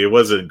crap. I mean, it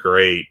wasn't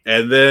great.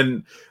 And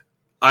then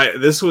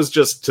this was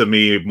just, to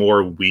me,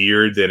 more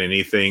weird than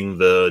anything.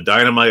 The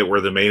Dynamite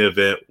where the main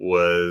event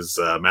was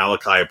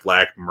Malachi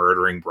Black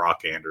murdering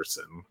Brock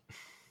Anderson.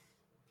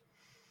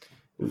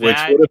 Which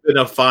would have been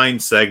a fine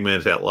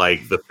segment at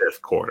like the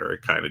 5th quarter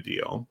kind of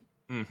deal.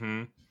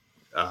 Mm-hmm.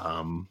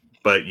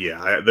 But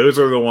yeah, those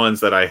are the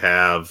ones that I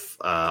have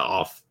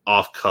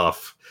off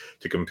cuff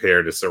to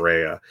compare to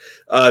Saraya.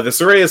 The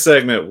Saraya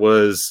segment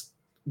was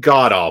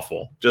god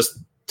awful, just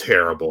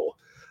terrible.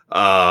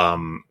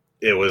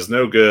 It was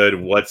no good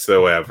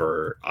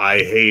whatsoever. I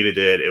hated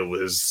it. It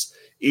was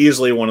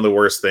easily one of the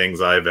worst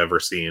things I've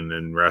ever seen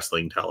in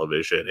wrestling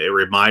television. It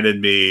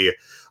reminded me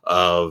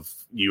of,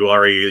 you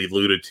already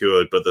alluded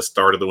to it, but the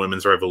start of the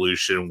women's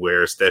revolution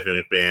where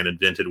Stephanie McMahon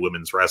invented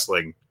women's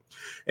wrestling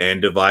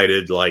and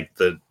divided like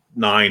the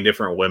 9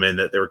 different women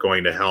that they were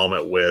going to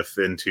helmet with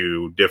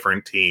into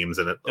different teams.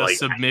 And the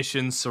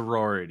submission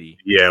sorority.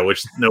 Yeah,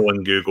 which no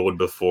one Googled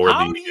before.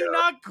 How do you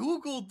not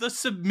Google the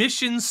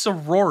submission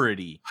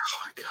sorority? Oh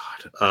my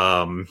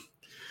God.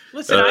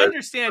 Listen, I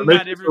understand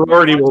not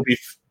everybody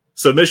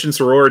Submission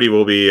sorority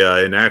will be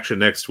in action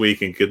next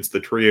week against the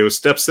trio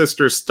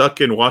Stepsisters Stuck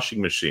in Washing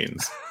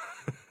Machines.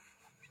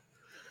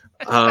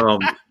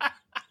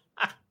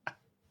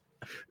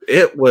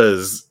 It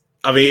was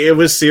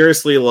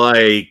seriously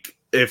like,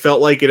 it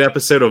felt like an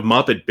episode of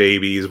Muppet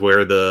Babies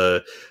where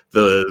the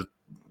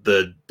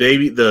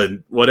baby,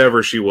 the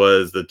whatever she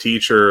was, the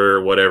teacher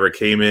or whatever,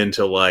 came in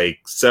to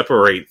like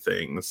separate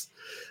things.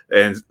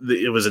 And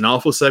it was an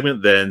awful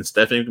segment. Then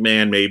Stephanie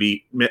McMahon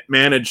maybe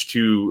managed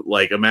to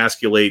like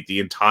emasculate the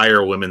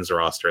entire women's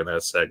roster in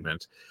that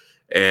segment.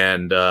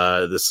 And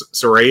this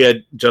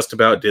Saraya just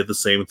about did the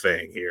same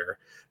thing here.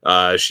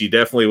 She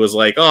definitely was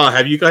like, "Oh,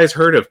 have you guys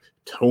heard of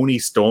Toni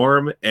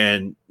Storm?"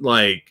 And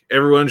like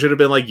everyone should have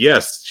been like,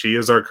 "Yes, she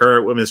is our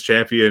current women's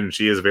champion.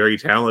 She is very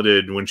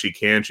talented. When she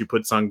can, she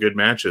puts on good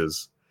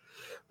matches."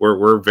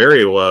 We're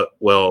very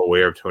well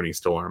aware of Toni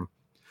Storm.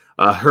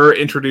 Her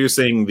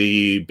introducing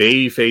the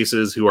baby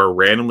faces who are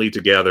randomly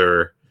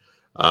together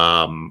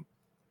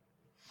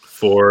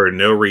for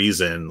no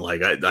reason.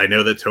 Like I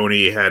know that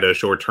Tony had a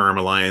short-term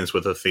alliance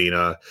with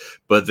Athena,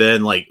 but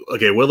then like,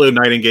 okay, Willow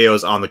Nightingale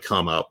is on the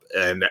come up,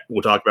 and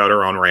we'll talk about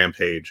her on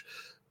Rampage,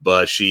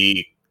 but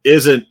she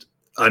isn't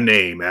a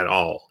name at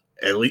all,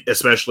 at least,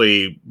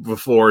 especially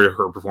before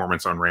her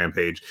performance on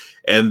Rampage.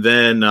 And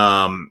then,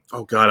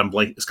 oh God, I'm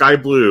blanking. Sky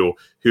Blue,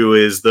 who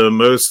is the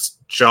most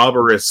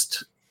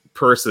jobberist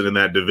person in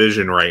that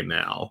division right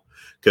now,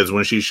 because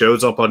when she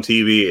shows up on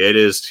TV, it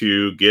is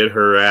to get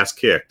her ass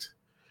kicked.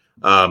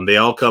 They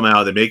all come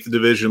out, they make the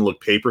division look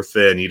paper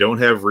thin. You don't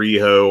have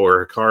Riho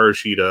or Hikaru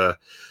Shida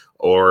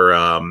or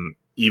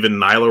even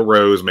Nyla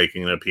Rose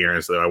making an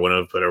appearance, though I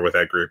wouldn't have put her with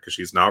that group because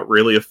she's not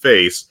really a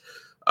face.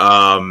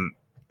 And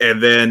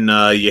then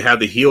you have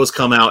the heels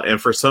come out,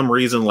 and for some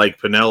reason, like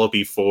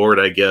Penelope Ford,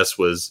 I guess,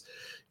 was,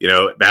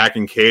 back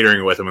in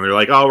catering with them, and they're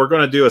like, "Oh, we're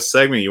going to do a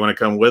segment. You want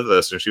to come with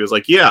us?" And she was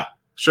like, "Yeah,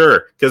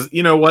 sure." Because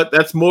you know what?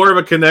 That's more of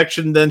a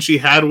connection than she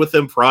had with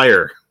them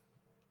prior.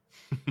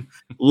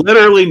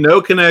 Literally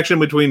no connection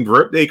between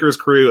Britt Baker's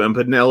crew and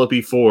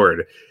Penelope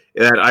Ford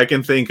that I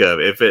can think of.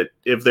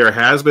 If there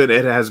has been,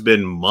 it has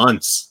been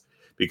months,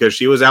 because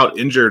she was out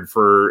injured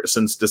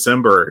since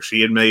December. She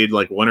had made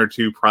like 1 or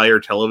 2 prior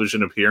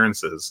television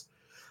appearances.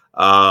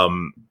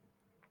 The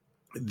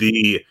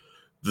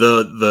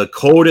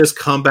coldest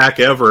comeback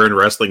ever in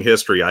wrestling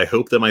history. I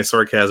hope that my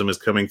sarcasm is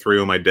coming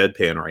through in my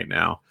deadpan right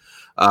now.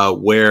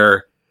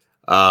 Where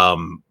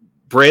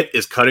Britt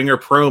is cutting her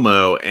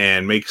promo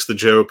and makes the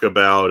joke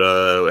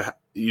about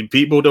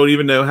people don't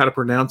even know how to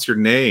pronounce your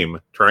name.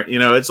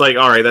 It's like,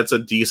 all right, that's a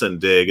decent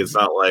dig. It's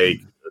not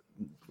like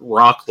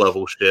rock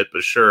level shit,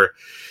 but sure.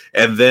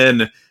 And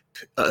then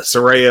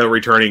Saraya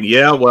returning,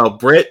 "Yeah, well,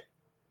 Britt,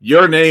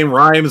 your name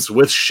rhymes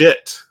with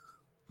shit."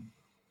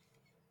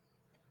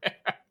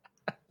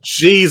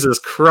 Jesus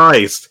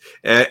Christ.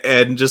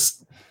 And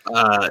just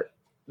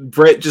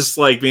Britt just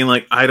like being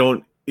like, I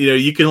don't,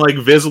 you can like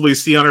visibly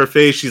see on her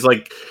face, she's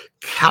like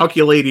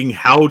calculating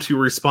how to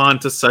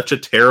respond to such a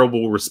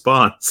terrible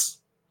response.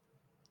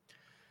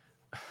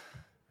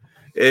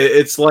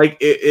 It's like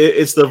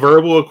it's the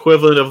verbal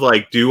equivalent of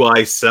like, do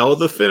I sell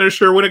the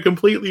finisher when it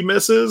completely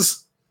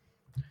misses?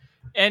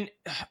 And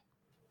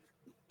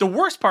the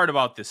worst part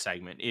about this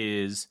segment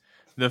is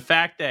the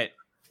fact that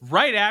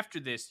right after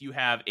this, you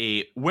have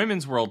a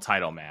women's world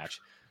title match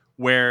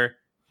where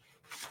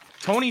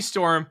Toni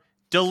Storm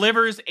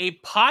delivers a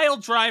pile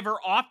driver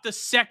off the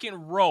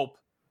second rope,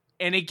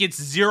 and it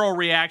gets zero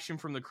reaction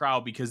from the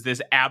crowd because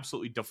this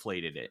absolutely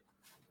deflated it.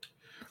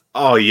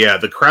 Oh yeah,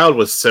 the crowd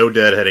was so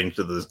deadheading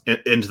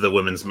into the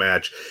women's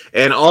match,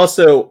 and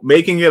also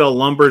making it a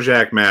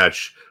lumberjack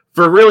match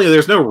for really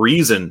there's no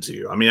reason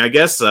to. I mean, I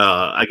guess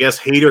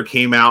Hayter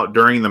came out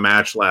during the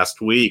match last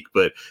week,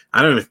 but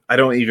I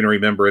don't even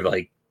remember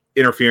like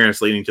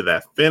interference leading to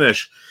that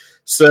finish.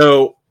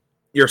 So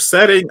you're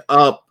setting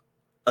up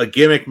a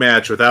gimmick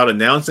match without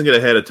announcing it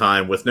ahead of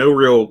time, with no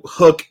real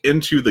hook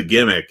into the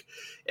gimmick,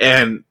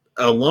 and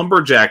a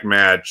lumberjack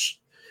match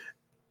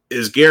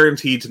is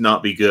guaranteed to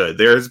not be good.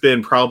 There has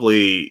been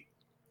probably,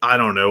 I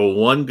don't know,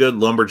 one good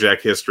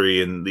lumberjack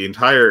history in the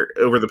entire,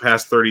 over the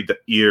past 30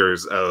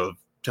 years of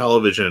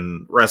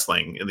television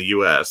wrestling in the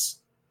US.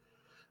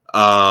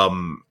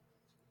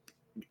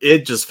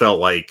 It just felt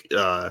like,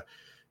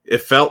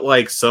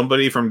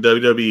 somebody from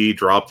WWE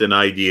dropped an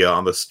idea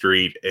on the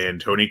street and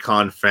Tony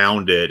Khan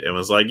found it and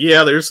was like,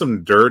 yeah, there's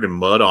some dirt and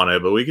mud on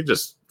it, but we could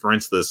just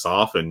rinse this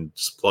off and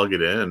just plug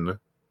it in.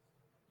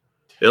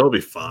 It'll be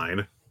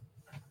fine.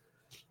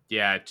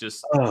 Yeah,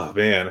 just oh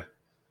man,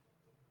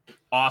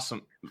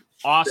 awesome.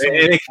 And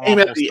it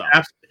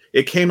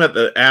came at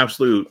the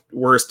absolute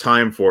worst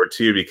time for it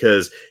too,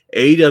 because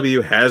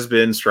AEW has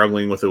been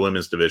struggling with the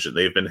women's division.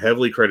 They've been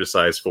heavily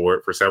criticized for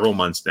it for several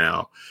months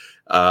now.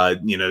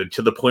 To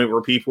the point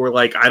where people were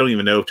like, I don't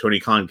even know if Tony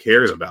Khan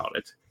cares about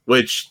it,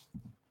 which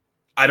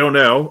I don't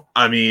know.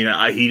 I mean,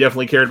 he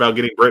definitely cared about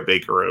getting Britt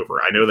Baker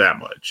over. I know that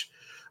much.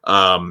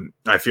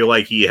 I feel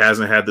like he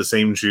hasn't had the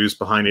same juice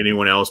behind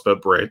anyone else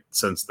but Britt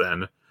since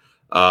then.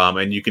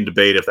 And you can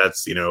debate if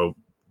that's,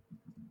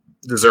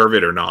 deserve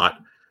it or not.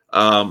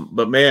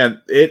 But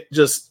man, it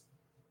just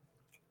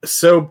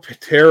so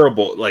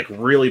terrible, like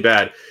really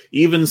bad.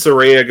 Even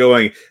Saraya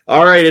going,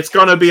 all right, it's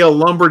going to be a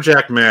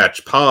lumberjack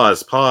match.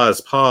 Pause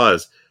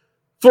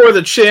for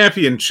the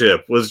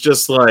championship was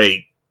just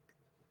like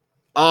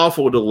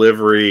awful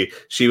delivery.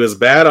 She was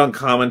bad on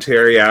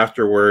commentary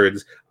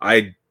afterwards.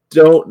 I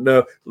don't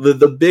know.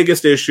 The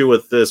biggest issue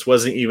with this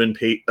wasn't even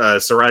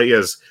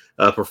Saraya's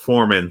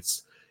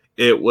performance.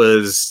 It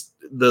was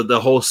the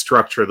whole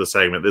structure of the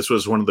segment. This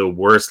was one of the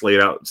worst laid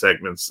out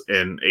segments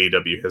in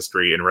AEW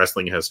history, in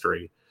wrestling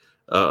history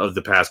of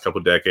the past couple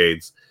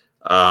decades.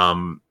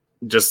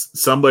 Just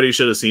somebody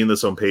should have seen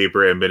this on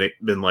paper and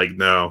been like,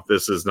 no,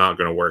 this is not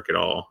going to work at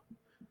all.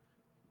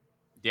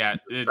 Yeah.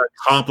 It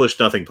accomplished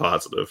nothing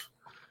positive.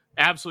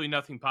 Absolutely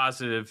nothing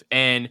positive.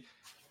 And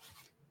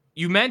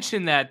you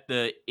mentioned that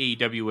the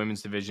AEW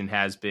women's division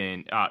has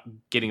been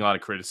getting a lot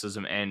of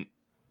criticism, and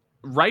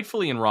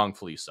rightfully and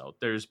wrongfully so.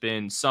 There's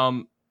been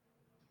some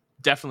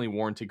definitely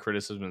warranted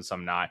criticism and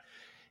some not.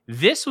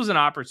 This was an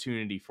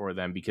opportunity for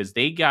them because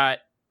they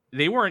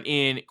weren't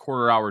in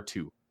quarter hour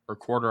 2 or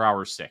quarter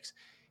hour 6.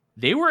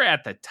 They were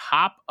at the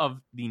top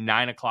of the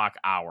 9 o'clock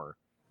hour,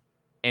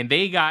 and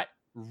they got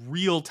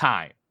real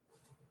time.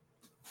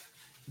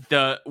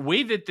 The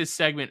way that this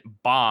segment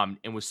bombed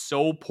and was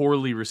so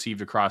poorly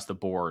received across the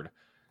board,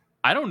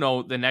 I don't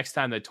know the next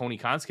time that Tony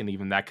Khan's can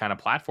even that kind of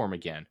platform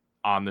again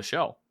on the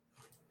show.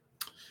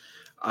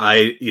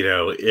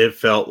 It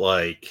felt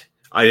like,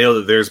 I know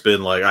that there's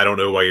been like, I don't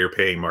know why you're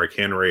paying Mark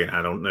Henry, and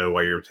I don't know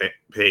why you're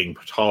paying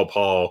Tall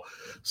Paul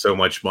so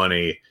much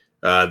money.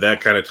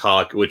 That kind of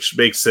talk, which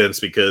makes sense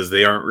because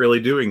they aren't really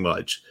doing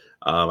much.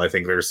 I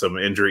think there's some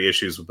injury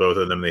issues with both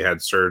of them. They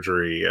had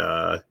surgery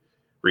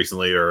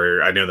recently,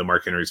 or I know that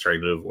Mark Henry's trying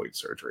to avoid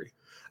surgery.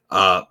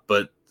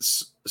 But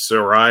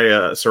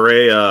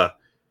Saraya,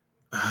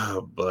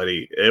 oh,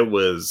 buddy, it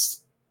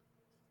was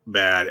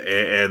bad.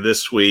 And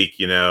this week,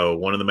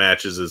 one of the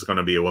matches is going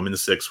to be a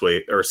women's six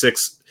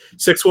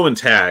woman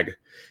tag,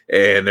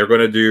 and they're going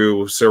to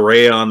do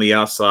Saraya on the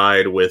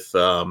outside with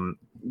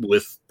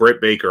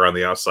Britt Baker on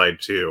the outside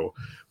too,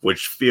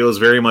 which feels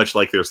very much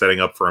like they're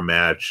setting up for a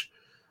match.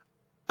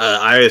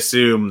 I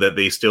assume that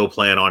they still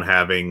plan on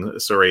having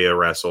Saraya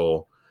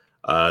wrestle.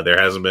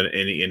 There hasn't been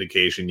any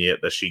indication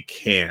yet that she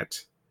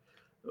can't,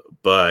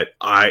 but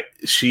I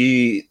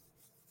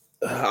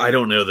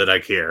don't know that I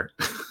care.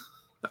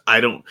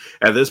 I don't,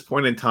 at this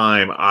point in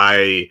time,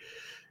 I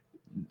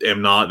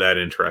am not that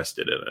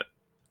interested in it.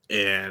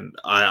 And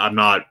I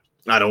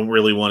don't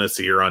really want to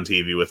see her on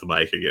TV with a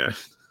mic again.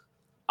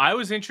 I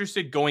was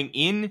interested going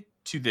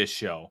into this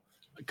show.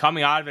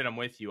 Coming out of it, I'm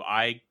with you.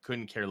 I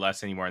couldn't care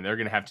less anymore, and they're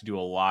going to have to do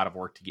a lot of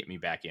work to get me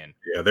back in.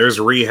 Yeah, there's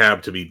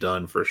rehab to be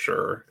done for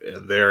sure.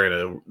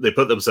 They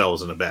put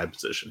themselves in a bad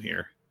position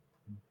here.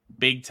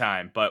 Big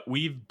time, but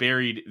we've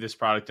buried this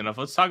product enough.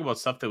 Let's talk about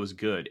stuff that was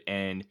good.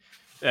 And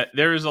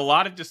there is a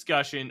lot of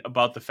discussion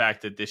about the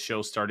fact that this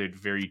show started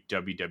very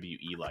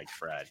WWE-like,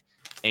 Fred.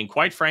 And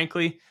quite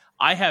frankly,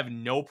 I have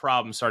no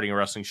problem starting a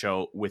wrestling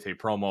show with a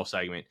promo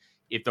segment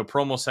if the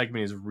promo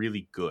segment is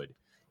really good.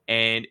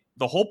 And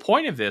the whole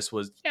point of this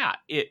was,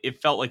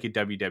 it felt like a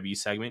WWE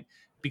segment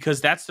because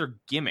that's their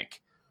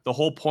gimmick. The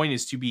whole point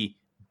is to be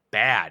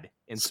bad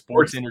and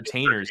sports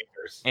entertainers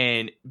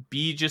and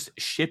be just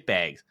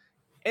shitbags.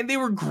 And they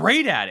were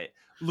great at it.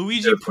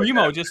 Luigi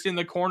Primo just in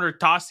the corner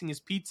tossing his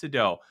pizza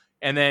dough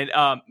and then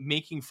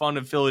making fun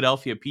of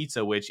Philadelphia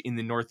pizza, which in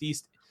the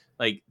Northeast,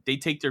 like, they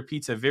take their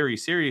pizza very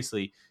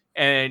seriously.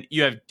 And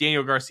you have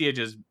Daniel Garcia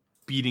just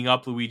beating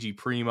up Luigi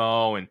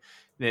Primo, and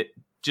that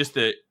just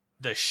the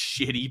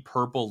shitty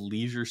purple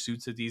leisure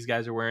suits that these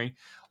guys are wearing.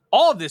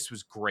 All of this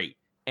was great.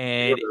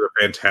 And it was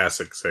a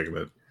fantastic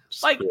segment.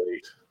 Just like,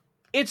 great.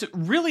 It's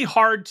really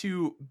hard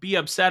to be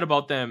upset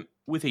about them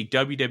with a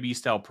WWE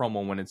style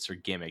promo when it's their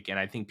gimmick. And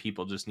I think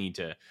people just need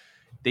to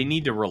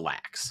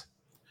relax.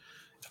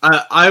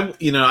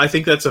 I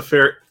think that's a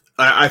fair.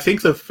 I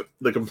think the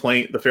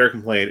fair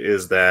complaint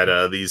is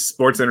that these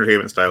sports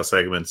entertainment style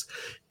segments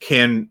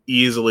can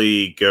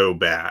easily go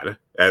bad,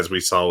 as we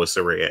saw with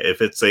Saraya.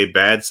 If it's a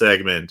bad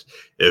segment,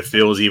 it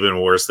feels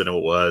even worse than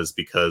it was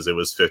because it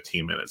was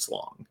 15 minutes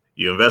long.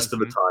 You invested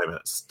the time and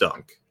it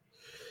stunk.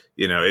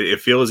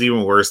 It feels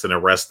even worse than a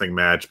wrestling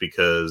match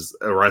because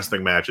a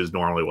wrestling match is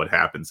normally what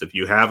happens. If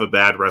you have a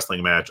bad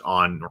wrestling match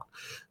on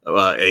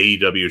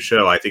AEW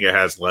show, I think it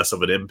has less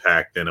of an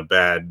impact than a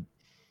bad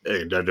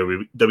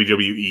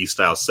WWE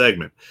style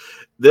segment.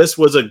 This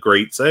was a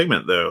great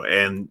segment though,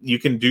 and you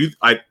can do.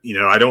 I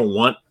don't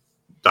want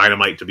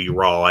Dynamite to be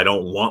Raw. I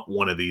don't want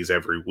one of these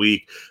every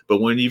week. But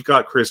when you've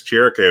got Chris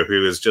Jericho,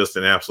 who is just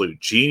an absolute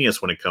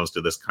genius when it comes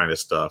to this kind of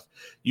stuff,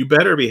 you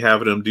better be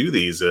having him do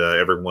these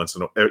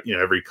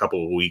every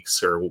couple of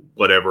weeks or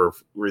whatever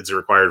is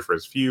required for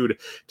his feud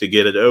to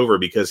get it over,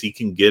 because he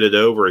can get it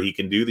over. He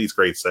can do these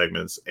great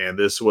segments, and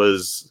this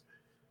was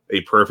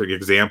a perfect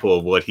example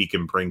of what he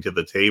can bring to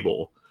the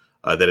table.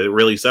 That it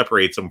really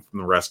separates him from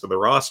the rest of the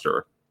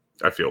roster,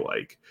 I feel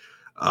like.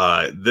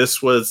 This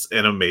was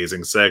an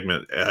amazing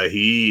segment.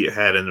 He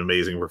had an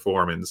amazing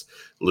performance.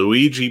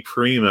 Luigi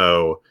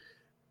Primo,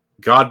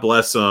 God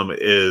bless him,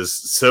 is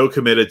so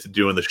committed to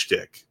doing the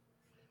shtick.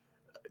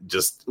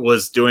 Just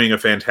was doing a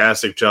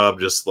fantastic job.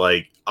 Just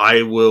like,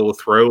 I will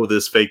throw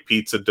this fake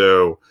pizza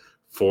dough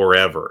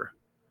forever.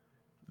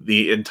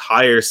 The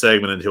entire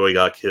segment until he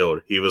got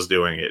killed, he was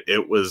doing it.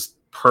 It was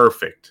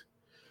perfect.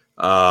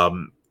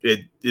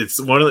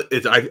 It's one of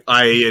the,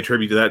 I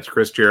attribute that to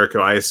Chris Jericho.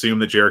 I assume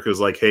that Jericho's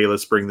like, hey,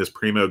 let's bring this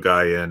Primo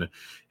guy in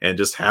and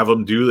just have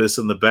him do this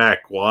in the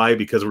back. Why?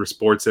 Because we're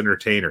sports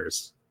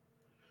entertainers.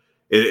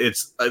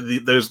 It's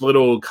those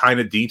little kind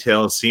of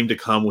details seem to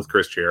come with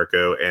Chris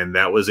Jericho, and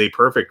that was a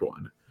perfect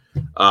one.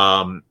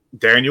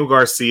 Daniel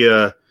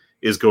Garcia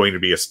is going to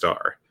be a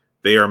star.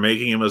 They are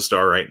making him a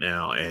star right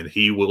now, and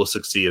he will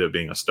succeed at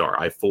being a star.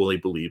 I fully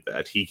believe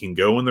that. He can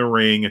go in the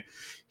ring.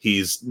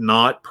 He's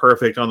not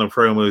perfect on the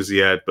promos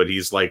yet, but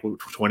he's like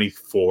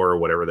 24 or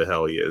whatever the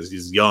hell he is.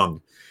 He's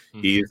young.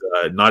 Mm-hmm. He's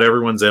not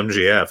everyone's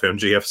MJF.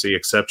 MJF's the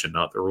exception,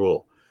 not the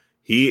rule.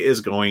 He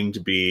is going to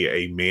be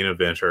a main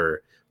eventer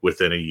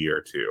within a year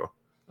or two.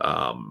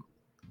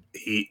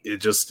 He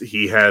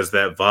has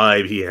that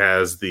vibe. He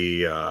has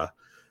the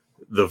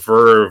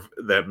verve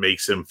that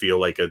makes him feel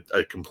like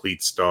a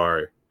complete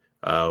star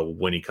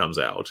when he comes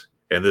out.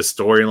 And this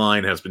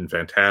storyline has been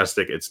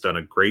fantastic. It's done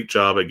a great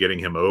job at getting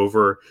him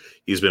over.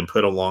 He's been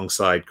put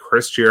alongside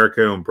Chris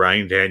Jericho and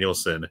Bryan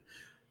Danielson.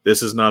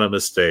 This is not a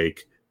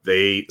mistake.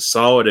 They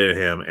saw it in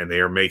him, and they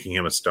are making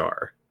him a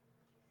star.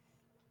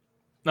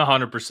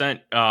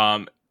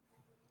 100%.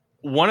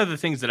 One of the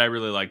things that I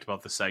really liked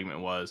about the segment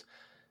was,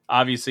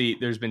 obviously,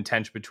 there's been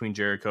tension between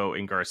Jericho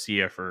and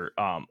Garcia for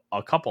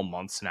a couple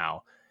months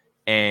now.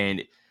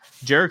 And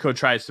Jericho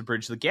tries to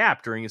bridge the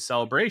gap during his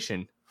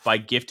celebration by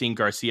gifting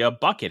Garcia a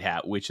bucket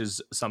hat, which is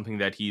something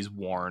that he's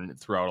worn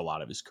throughout a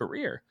lot of his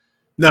career.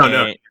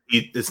 No,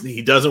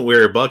 he doesn't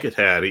wear a bucket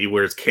hat. He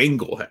wears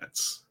Kangol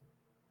hats.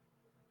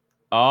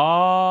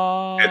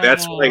 Oh, and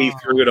that's why he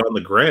threw it on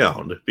the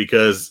ground,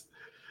 because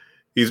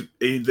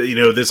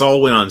this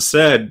all went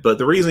unsaid. But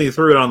the reason he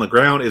threw it on the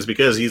ground is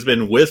because he's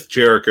been with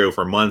Jericho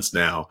for months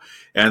now,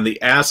 and the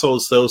asshole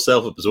is so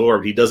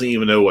self-absorbed he doesn't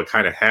even know what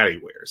kind of hat he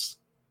wears.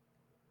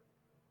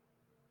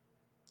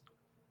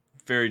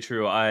 Very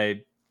true.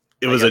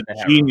 It was a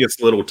genius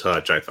little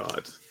touch, I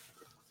thought.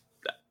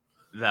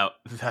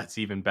 That's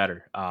even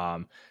better.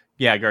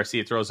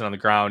 Garcia throws it on the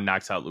ground,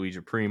 knocks out Luigi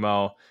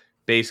Primo,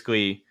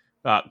 basically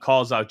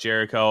calls out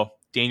Jericho.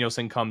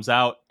 Danielson comes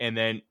out, and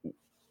then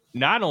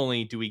not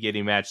only do we get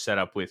a match set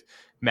up with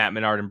Matt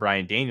Menard and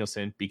Bryan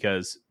Danielson,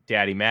 because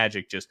Daddy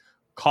Magic just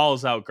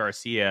calls out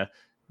Garcia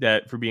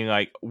for being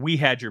like, we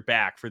had your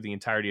back for the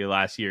entirety of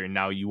last year, and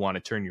now you want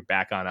to turn your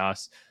back on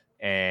us.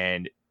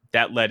 And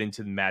that led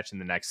into the match in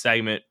the next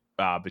segment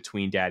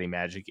between Daddy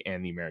Magic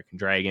and the American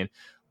Dragon.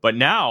 But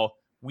now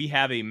we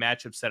have a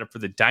matchup set up for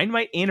the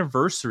Dynamite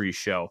Anniversary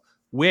show,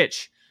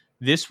 which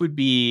this would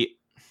be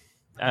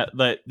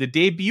the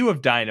debut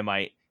of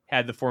Dynamite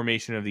had the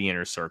formation of the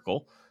Inner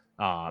Circle.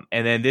 And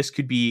then this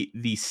could be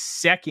the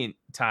second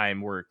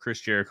time where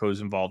Chris Jericho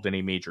is involved in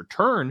a major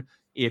turn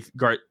if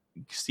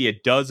Garcia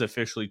does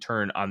officially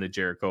turn on the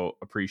Jericho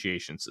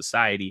Appreciation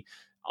Society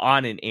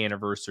on an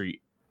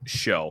anniversary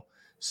show.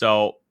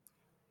 So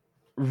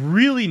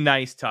really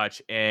nice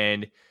touch,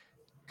 and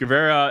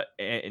Guevara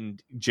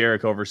and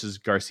Jericho versus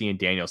Garcia and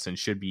Danielson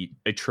should be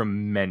a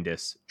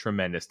tremendous,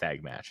 tremendous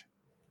tag match.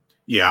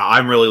 Yeah,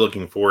 I'm really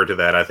looking forward to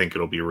that. I think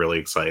it'll be really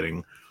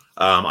exciting.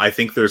 I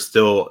think there's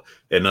still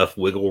enough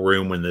wiggle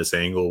room in this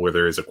angle where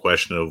there is a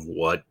question of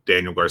what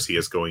Daniel Garcia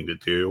is going to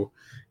do,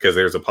 because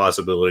there's a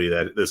possibility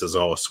that this is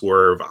all a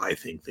swerve. I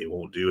think they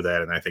won't do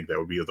that, and I think that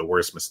would be the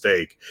worst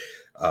mistake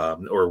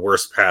or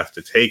worst path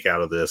to take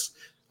out of this.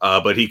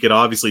 But he could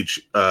obviously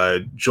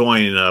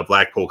join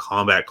Blackpool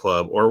Combat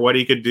Club, or what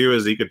he could do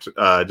is he could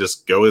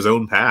just go his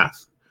own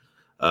path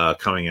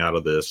coming out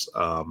of this.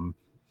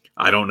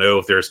 I don't know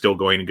if they're still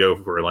going to go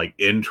for like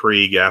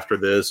intrigue after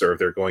this, or if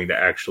they're going to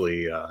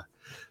actually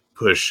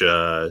push,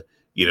 or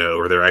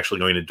they're actually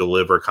going to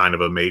deliver kind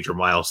of a major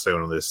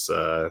milestone on this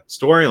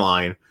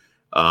storyline.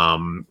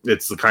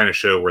 It's the kind of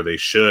show where they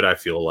should, I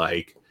feel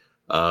like,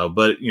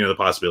 but the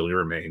possibility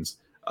remains.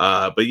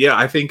 But yeah,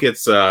 I think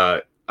it's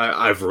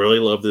I've really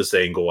loved this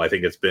angle. I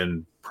think it's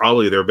been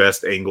probably their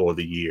best angle of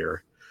the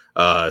year,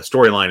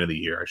 storyline of the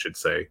year, I should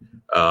say.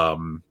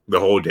 The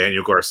whole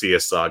Daniel Garcia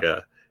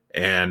saga.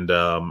 And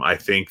I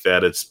think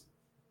that it's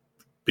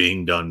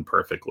being done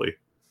perfectly.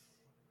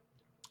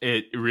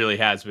 It really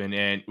has been.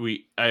 And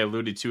I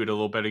alluded to it a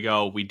little bit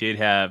ago. We did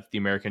have the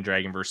American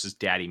Dragon versus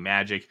Daddy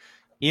Magic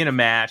in a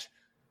match.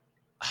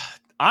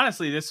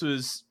 Honestly, this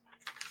was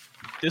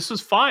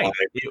fine.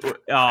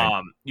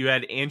 You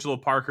had Angelo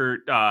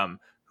Parker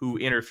who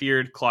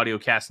interfered. Claudio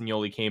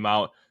Castagnoli came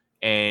out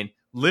and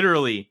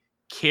literally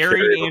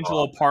carried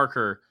Angelo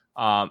Parker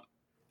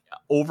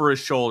over his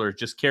shoulder,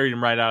 just carried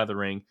him right out of the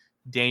ring.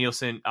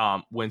 Danielson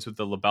wins with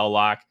the label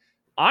lock.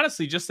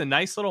 Honestly, just a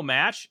nice little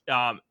match.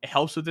 It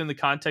helps within the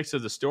context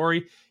of the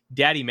story.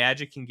 Daddy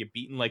Magic can get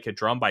beaten like a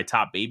drum by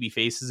top baby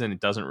faces, and it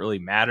doesn't really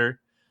matter.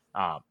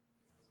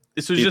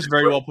 This was just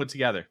very well put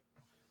together.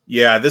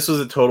 Yeah, this was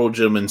a total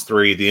Gentleman's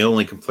 3. The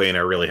only complaint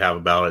I really have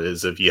about it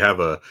is if you have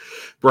a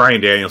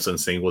Bryan Danielson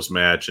singles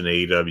match in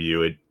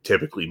AEW, it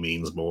typically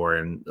means more,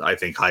 and I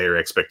think higher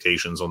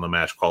expectations on the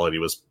match quality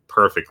was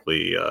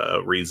perfectly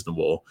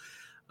reasonable.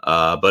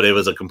 But it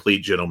was a complete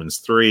Gentleman's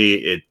 3.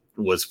 It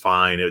was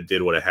fine. It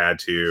did what it had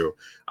to.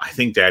 I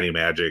think Daddy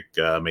Magic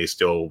may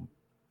still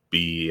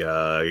be,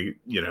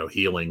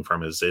 healing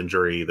from his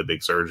injury, the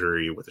big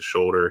surgery with the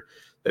shoulder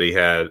that he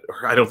had.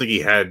 I don't think he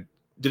had.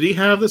 Did he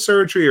have the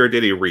surgery or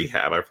did he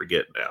rehab? I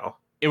forget now.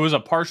 It was a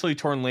partially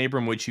torn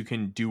labrum, which you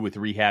can do with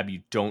rehab.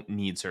 You don't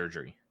need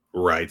surgery.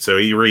 Right. So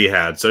he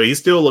rehabbed. So he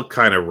still looked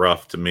kind of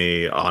rough to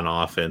me on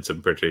offense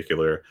in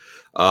particular.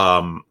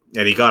 And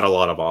he got a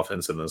lot of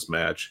offense in this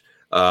match.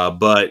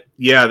 But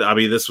yeah, I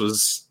mean, this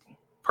was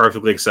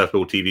perfectly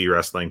acceptable TV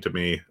wrestling to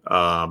me.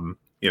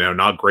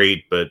 Not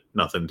great, but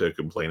nothing to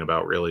complain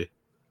about, really.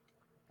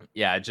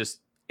 Yeah,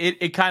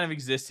 it kind of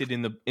existed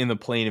in the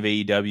plane of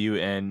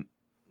AEW, and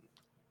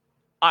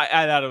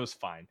I thought it was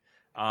fine.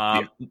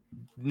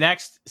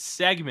 Next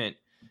segment,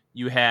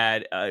 you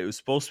had it was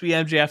supposed to be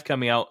MJF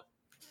coming out.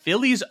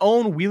 Philly's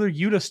own Wheeler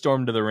Yuta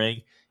stormed to the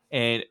ring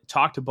and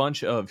talked a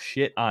bunch of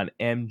shit on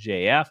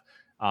MJF.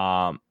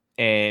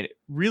 And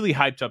really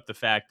hyped up the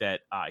fact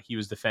that he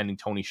was defending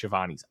Tony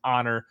Schiavone's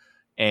honor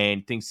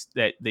and thinks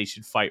that they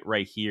should fight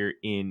right here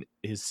in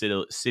his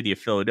city of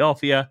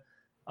Philadelphia.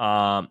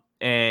 And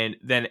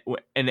then when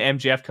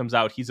MJF comes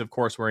out, he's, of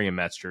course, wearing a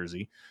Mets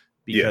jersey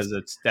because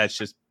that's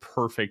just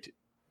perfect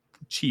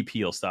cheap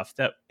heel stuff.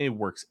 That it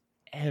works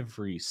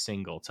every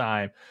single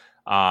time.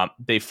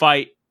 They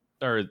fight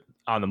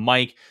on the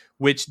mic,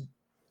 which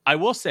I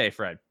will say,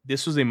 Fred,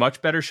 this was a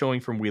much better showing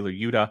from Wheeler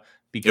Yuta.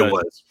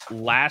 Because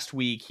last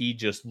week he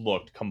just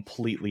looked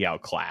completely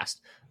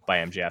outclassed by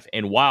MJF.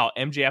 And while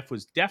MJF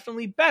was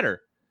definitely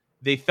better,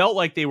 they felt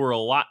like they were a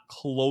lot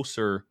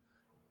closer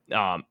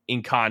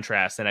in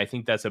contrast. And I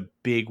think that's a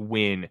big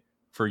win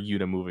for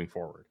Yuta moving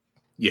forward.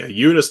 Yeah,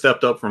 Yuta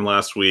stepped up from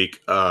last week,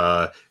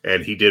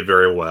 and he did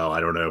very well. I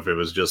don't know if it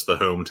was just the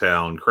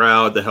hometown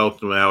crowd that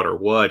helped him out or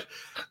what,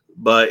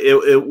 but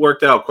it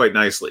worked out quite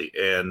nicely.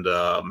 And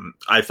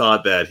I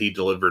thought that he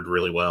delivered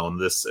really well in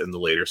the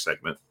later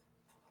segment.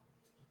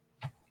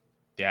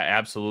 Yeah,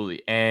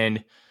 absolutely.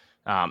 And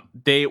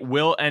they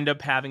will end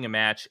up having a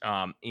match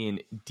in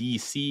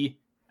DC.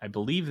 I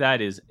believe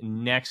that is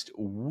next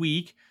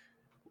week.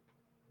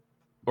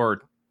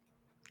 Or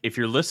if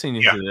you're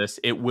listening to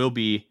this, it will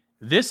be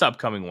this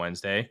upcoming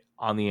Wednesday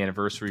on the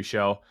anniversary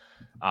show.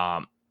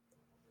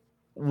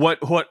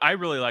 What I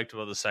really liked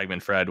about the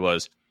segment, Fred,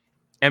 was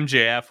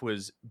MJF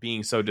was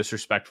being so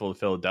disrespectful to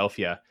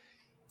Philadelphia.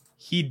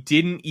 He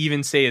didn't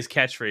even say his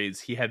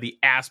catchphrase. He had the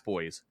Ass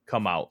Boys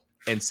come out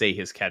and say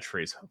his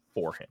catchphrase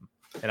for him.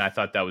 And I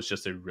thought that was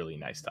just a really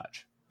nice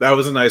touch. That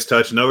was a nice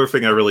touch. Another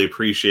thing I really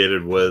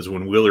appreciated was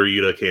when Wheeler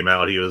Yuta came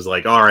out, he was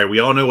like, all right, we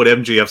all know what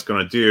MJF's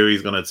going to do.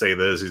 He's going to say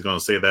this. He's going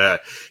to say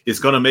that. He's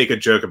going to make a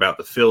joke about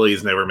the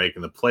Phillies never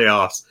making the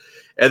playoffs.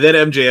 And then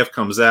MJF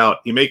comes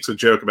out. He makes a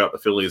joke about the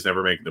Phillies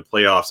never making the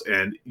playoffs.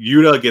 And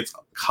Yuta gets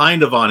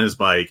kind of on his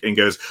mic and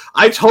goes,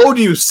 I told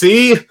you,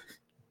 see?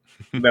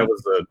 That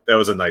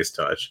was a nice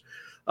touch.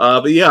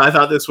 But yeah, I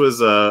thought this was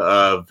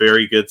a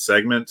very good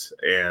segment.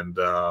 And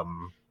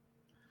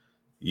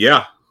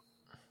yeah.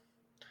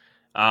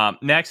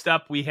 Next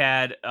up, we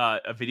had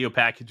a video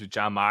package with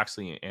Jon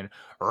Moxley and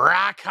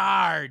rock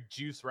hard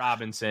Juice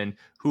Robinson,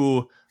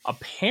 who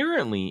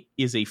apparently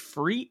is a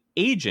free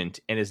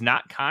agent and is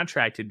not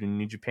contracted in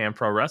New Japan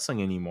Pro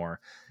Wrestling anymore.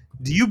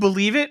 Do you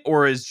believe it,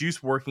 or is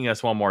Juice working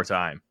us one more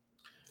time?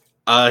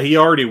 He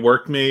already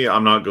worked me.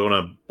 I'm not going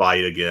to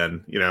bite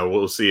again.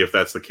 We'll see if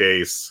that's the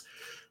case.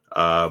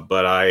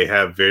 But I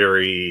have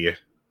very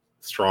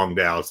strong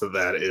doubts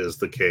that is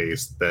the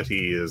case, that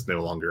he is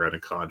no longer under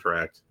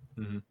contract.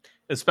 Mm-hmm.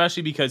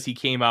 Especially because he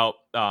came out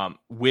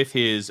with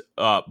his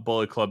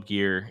Bullet Club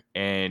gear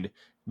and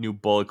new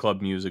Bullet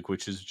Club music,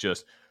 which is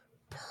just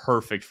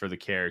perfect for the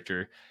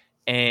character.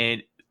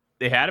 And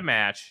they had a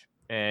match,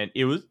 and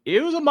it was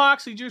a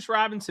Moxley Juice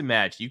Robinson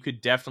match. You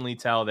could definitely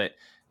tell that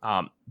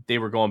they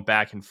were going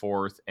back and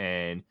forth,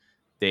 and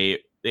they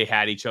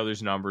had each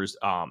other's numbers.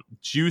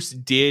 Juice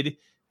did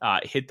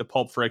hit the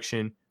Pulp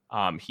Friction.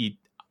 He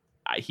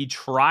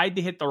tried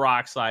to hit the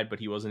Rock Slide, but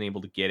he wasn't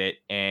able to get it.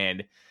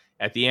 And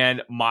at the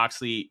end,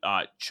 Moxley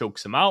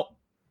chokes him out,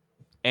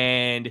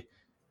 and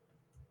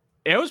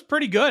it was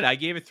pretty good. I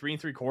gave it 3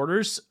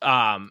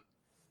 3/4.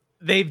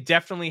 They've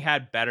definitely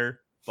had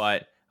better,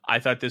 but I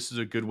thought this was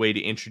a good way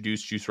to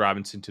introduce Juice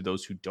Robinson to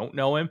those who don't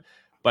know him.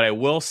 But I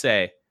will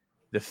say,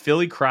 the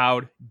Philly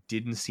crowd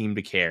didn't seem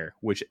to care,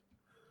 which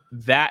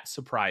that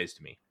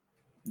surprised me.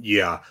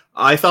 Yeah,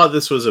 I thought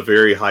this was a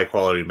very high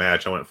quality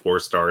match. I went 4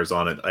 stars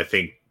on it. I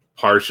think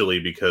partially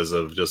because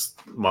of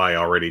just my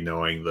already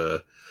knowing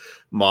the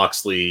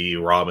Moxley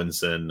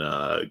Robinson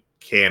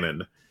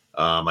canon.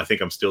 I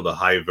think I'm still the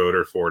high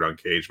voter for it on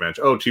Cage Match.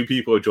 2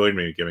 people have joined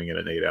me giving it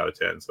an 8 out of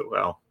 10.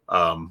 So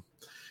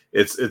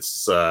it's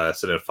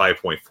at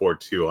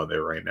 5.42 on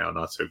there right now.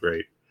 Not so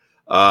great.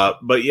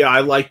 But yeah, I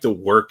like the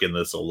work in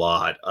this a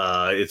lot.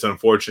 It's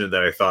unfortunate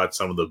that I thought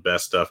some of the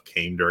best stuff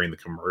came during the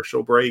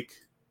commercial break.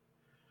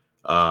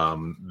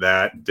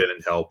 That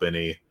didn't help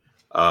any.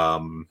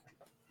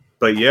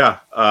 But yeah,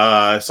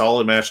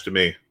 solid match to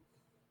me.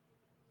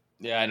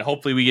 Yeah, and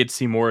hopefully we get to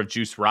see more of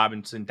Juice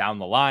Robinson down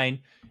the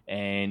line.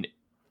 And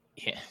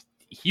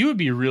he would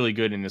be really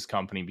good in this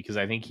company, because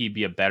I think he'd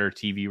be a better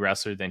TV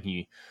wrestler than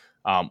he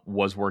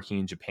was working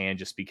in Japan,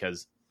 just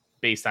because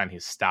based on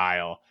his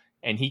style,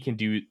 and he can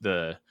do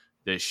the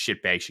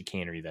shitbag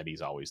chicanery that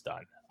he's always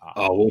done.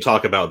 We'll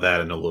talk about that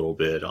in a little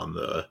bit on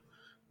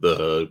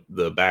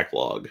the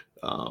backlog,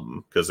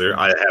 because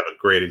I have a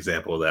great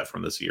example of that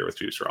from this year with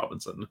Juice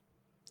Robinson.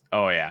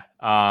 Oh yeah.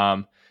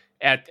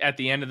 At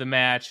the end of the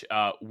match,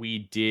 we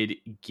did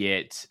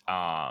get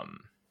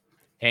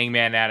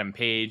Hangman Adam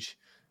Page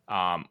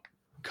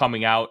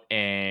coming out,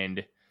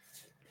 and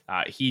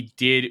he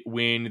did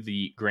win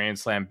the Grand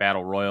Slam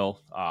Battle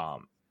Royal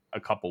a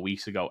couple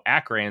weeks ago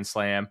at Grand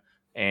Slam,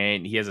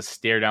 and he has a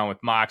stare down with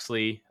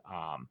Moxley.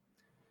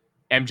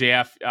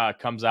 MJF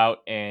comes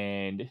out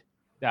and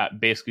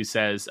basically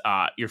says,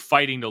 you're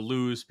fighting to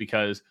lose,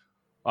 because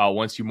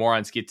once you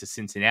morons get to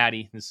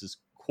Cincinnati, this is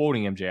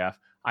quoting MJF,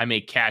 I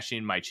may cash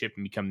in my chip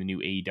and become the new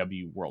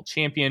AEW World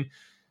Champion.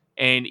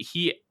 And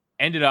he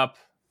ended up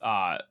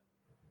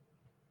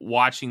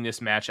watching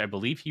this match. I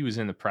believe he was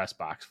in the press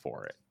box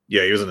for it.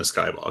 Yeah, he was in the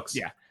skybox.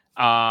 Yeah.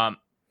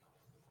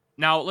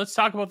 Now let's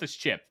talk about this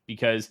chip,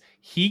 because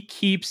he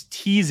keeps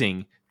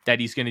teasing that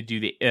he's going to do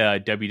the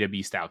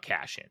WWE style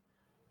cash in.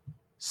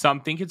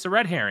 Some think it's a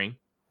red herring.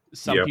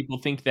 Some people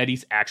think that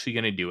he's actually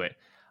going to do it.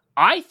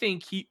 I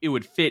think it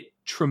would fit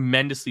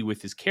tremendously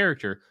with his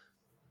character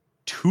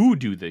to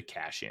do the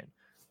cash in,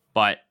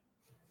 but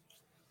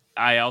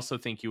I also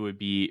think it would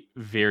be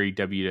very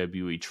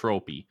WWE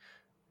tropey.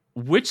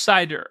 Which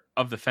side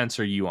of the fence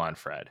are you on,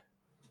 Fred?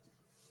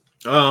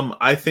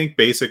 I think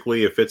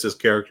basically it fits his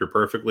character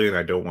perfectly, and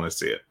I don't want to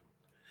see it.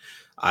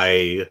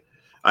 I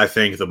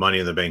think the Money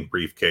in the Bank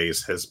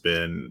briefcase has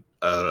been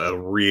a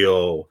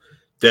real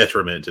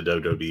detriment to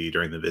WWE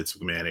during the Vince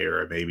McMahon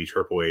era. Maybe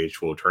Triple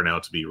H will turn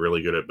out to be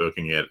really good at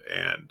booking it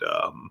and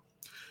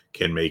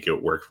can make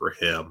it work for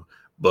him.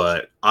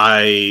 But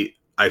I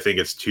think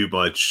it's too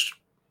much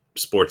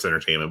sports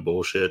entertainment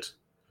bullshit.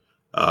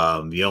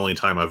 The only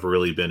time I've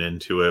really been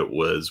into it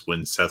was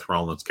when Seth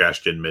Rollins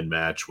cashed in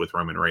mid-match with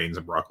Roman Reigns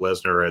and Brock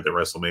Lesnar at the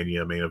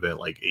WrestleMania main event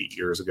like 8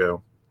 years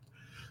ago.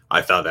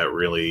 I thought that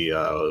really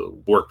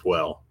worked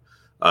well.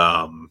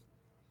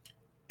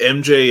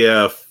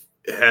 MJF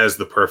has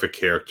the perfect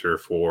character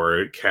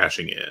for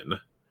cashing in.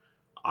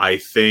 I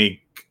think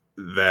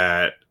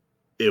that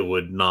it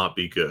would not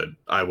be good.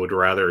 I would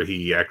rather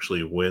he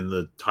actually win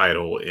the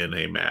title in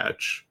a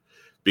match,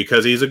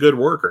 because he's a good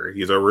worker.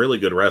 He's a really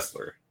good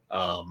wrestler.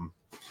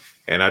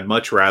 And I'd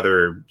much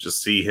rather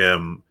just see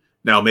him.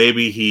 Now,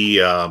 maybe he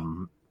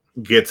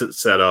gets it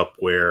set up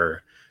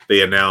where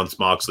they announce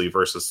Moxley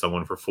versus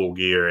someone for Full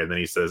Gear, and then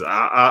he says,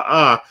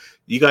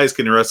 you guys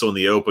can wrestle in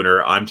the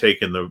opener. I'm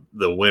taking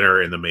the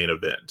winner in the main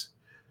event.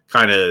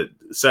 Kind of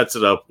sets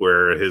it up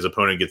where his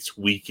opponent gets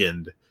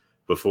weakened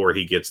before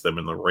he gets them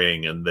in the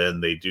ring, and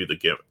then they do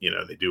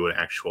they do an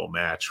actual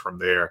match from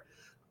there.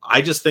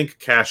 I just think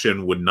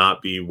cash-in would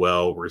not be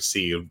well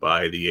received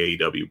by the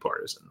AEW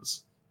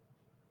partisans.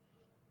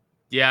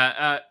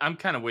 Yeah, I'm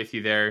kind of with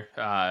you there.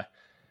 I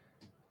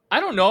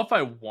don't know if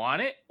I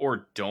want it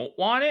or don't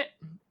want it,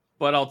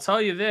 but I'll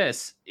tell you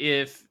this: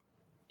 if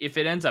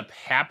it ends up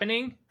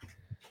happening,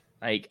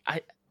 like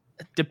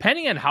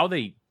depending on how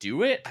they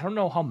do it, I don't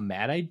know how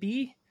mad I'd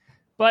be,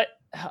 but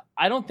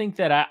I don't think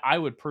that I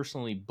would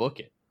personally book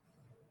it.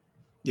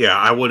 Yeah,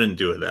 I wouldn't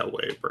do it that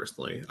way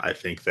personally. I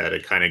think that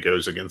it kind of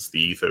goes against the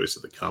ethos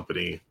of the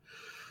company.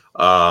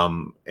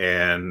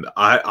 And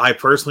I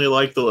personally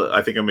like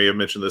I think I may have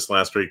mentioned this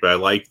last week, but I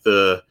like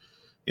the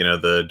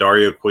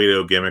Dario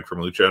Cueto gimmick from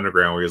Lucha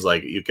Underground where he's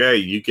like, okay,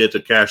 you get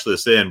to cash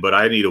this in, but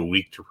I need a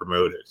week to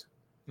promote it.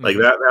 Mm-hmm. Like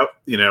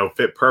that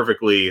fit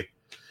perfectly.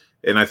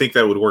 And I think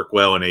that would work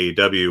well in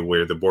AEW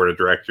where the board of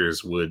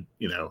directors would,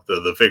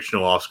 the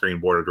fictional off-screen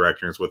board of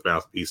directors with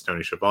mouthpiece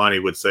Tony Schiavone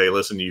would say,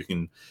 listen, you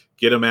can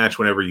get a match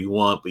whenever you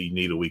want, but you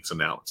need a week's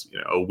announce,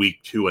 a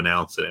week to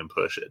announce it and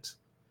push it.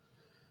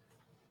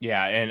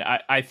 Yeah, and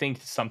I think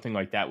something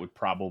like that would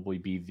probably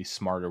be the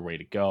smarter way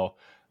to go.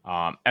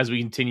 As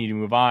we continue to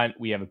move on,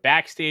 we have a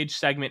backstage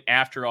segment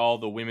after all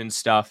the women's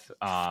stuff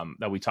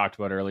that we talked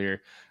about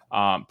earlier.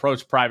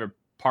 Pro's private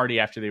party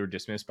after they were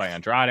dismissed by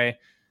Andrade.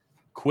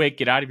 Quick,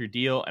 get out of your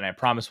deal, and I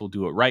promise we'll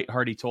do it right,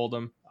 Hardy told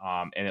him.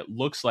 And it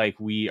looks like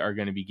we are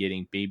going to be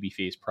getting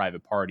babyface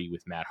private party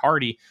with Matt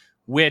Hardy,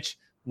 which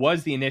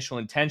was the initial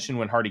intention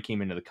when Hardy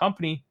came into the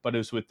company, but it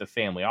was with the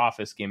family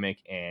office gimmick,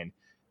 and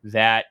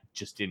that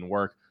just didn't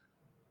work.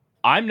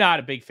 I'm not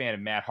a big fan of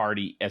Matt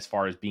Hardy as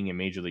far as being a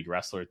Major League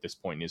wrestler at this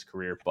point in his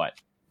career, but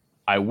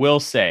I will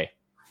say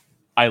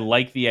I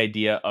like the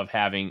idea of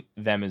having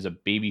them as a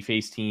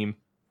babyface team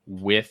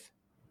with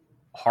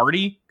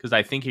Hardy because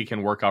I think it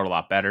can work out a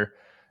lot better,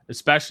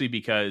 especially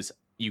because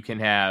you can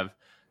have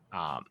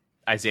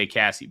Isaiah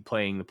Cassie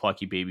playing the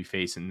plucky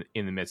babyface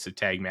in the midst of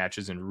tag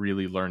matches and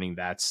really learning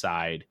that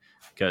side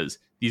because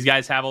these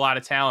guys have a lot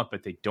of talent,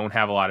 but they don't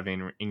have a lot of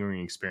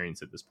in-ring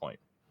experience at this point.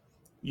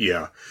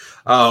 Yeah.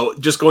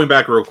 Just going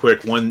back real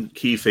quick, one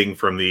key thing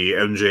from the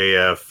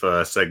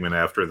MJF segment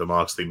after the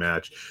Moxley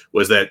match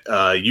was that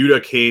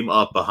Yuta came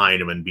up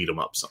behind him and beat him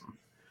up some.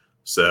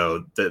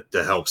 So that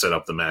to help set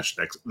up the match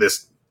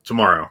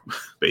tomorrow,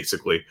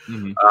 basically.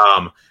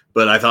 Mm-hmm.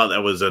 But I thought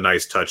that was a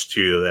nice touch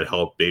too that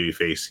helped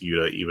babyface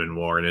Yuta even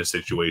more in a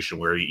situation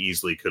where he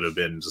easily could have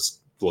been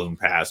just blown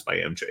past by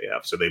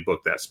MJF. So they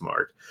booked that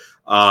smart.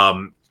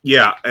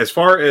 Yeah, as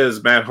far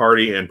as Matt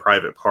Hardy and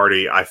Private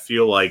Party, I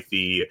feel like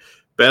the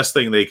best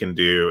thing they can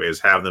do is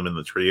have them in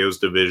the trios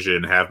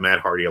division, have Matt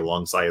Hardy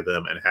alongside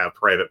them, and have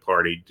Private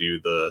Party do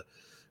the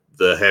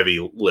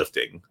heavy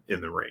lifting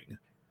in the ring.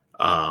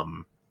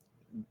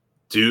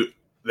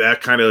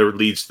 That kind of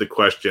leads to the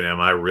question, am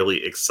I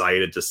really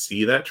excited to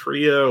see that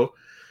trio?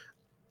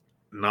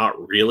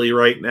 Not really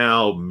right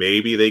now.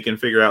 Maybe they can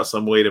figure out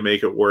some way to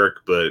make it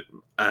work, but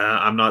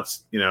I'm not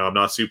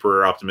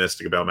super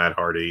optimistic about Matt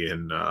Hardy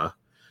in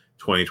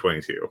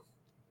 2022.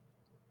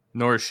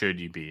 Nor should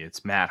you be.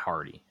 It's Matt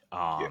Hardy.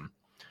 Yeah.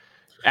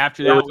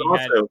 After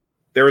that,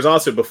 there was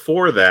also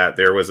before that,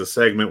 there was a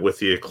segment with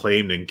the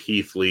Acclaimed and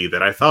Keith Lee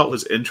that I thought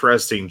was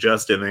interesting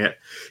just in that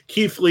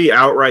Keith Lee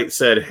outright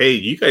said, hey,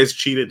 you guys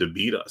cheated to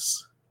beat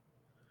us.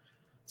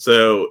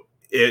 So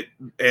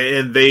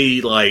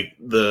they like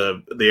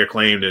the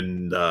Acclaimed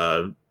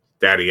and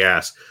Daddy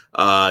Ass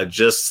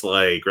just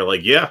like we're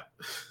like, yeah.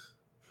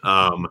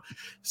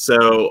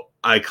 So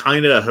I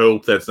kind of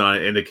hope that's not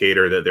an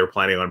indicator that they're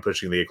planning on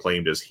pushing the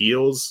Acclaimed as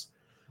heels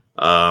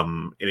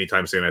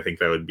anytime soon. I think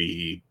that would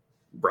be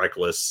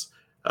reckless.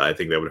 I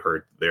think that would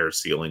hurt their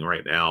ceiling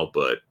right now.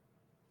 But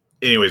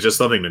anyways, just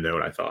something to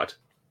note, I thought.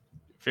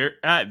 Fair.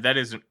 That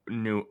is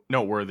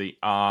noteworthy.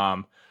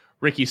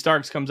 Ricky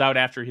Starks comes out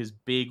after his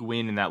big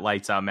win in that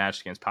lights out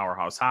match against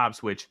Powerhouse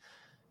Hobbs, which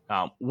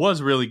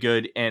was really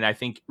good. And I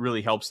think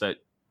really helps that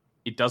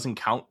it doesn't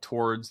count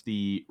towards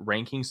the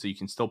rankings. So you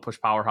can still push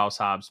Powerhouse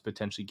Hobbs,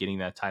 potentially getting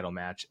that title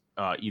match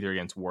either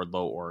against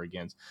Wardlow or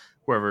against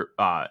whoever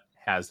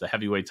has the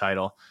heavyweight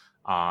title.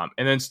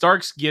 And then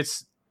Starks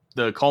gets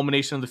the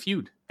culmination of the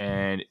feud.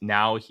 And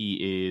now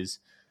he is,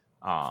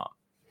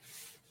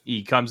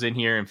 he comes in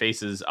here and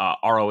faces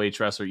ROH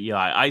wrestler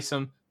Eli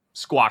Isom,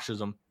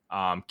 squashes him,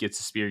 gets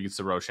the spear, gets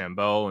the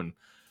Rochambeau, and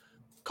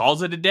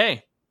calls it a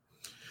day.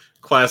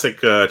 Classic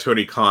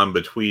Tony Khan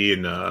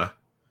between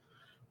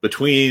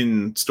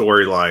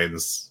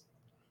storylines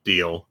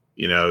deal.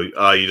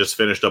 You just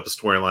finished up a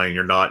storyline.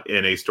 You're not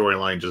in a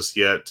storyline just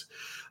yet.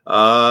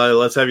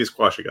 Let's have you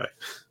squash a guy.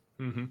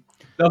 Mm-hmm.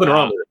 Nothing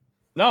wrong with it.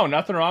 No,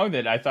 nothing wrong with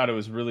it. I thought it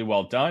was really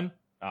well done.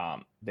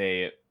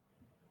 They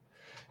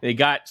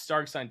got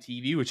Starks on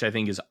TV, which I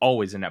think is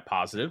always a net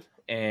positive.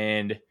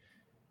 And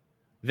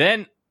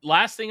then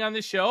last thing on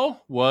the show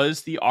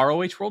was the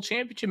ROH World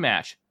Championship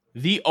match.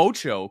 The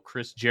Ocho,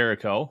 Chris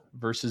Jericho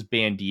versus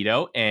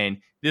Bandito. And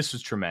this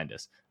was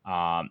tremendous.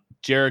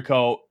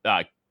 Jericho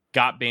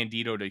got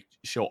Bandito to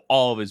show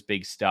all of his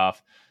big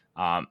stuff.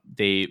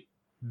 They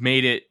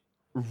made it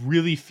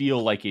really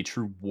feel like a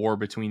true war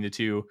between the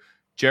two.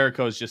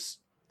 Jericho is just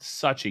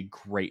such a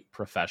great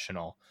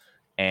professional.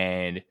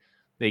 And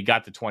They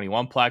got the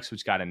 21 plex,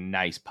 which got a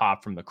nice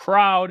pop from the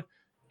crowd.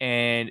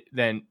 And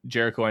then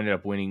Jericho ended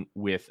up winning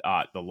with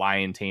the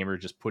Lion Tamer,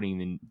 just putting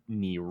the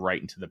knee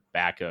right into the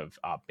back of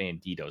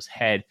Bandito's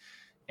head.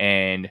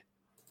 And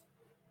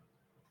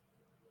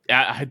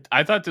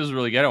I thought this was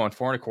really good. I went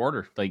 4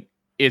 1/4. Like,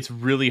 it's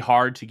really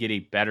hard to get a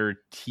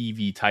better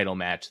TV title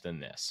match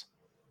than this.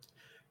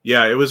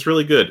 Yeah, it was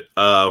really good.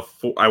 I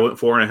went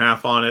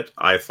 4.5 on it.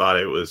 I thought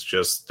it was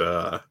just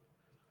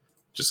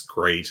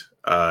great.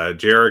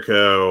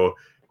 Jericho,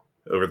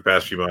 over the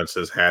past few months,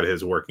 has had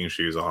his working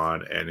shoes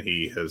on, and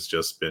he has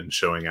just been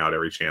showing out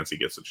every chance he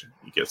gets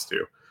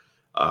to.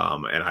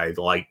 And I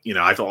liked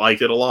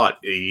it a lot.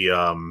 He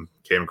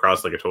came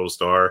across like a total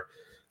star,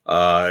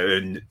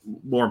 and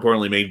more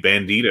importantly, made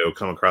Bandito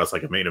come across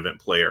like a main event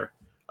player.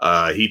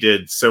 He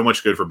did so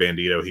much good for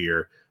Bandito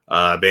here.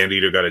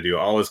 Bandito got to do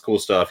all his cool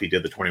stuff. He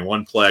did the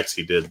 21 plex.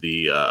 He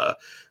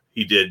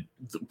did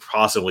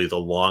possibly the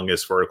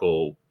longest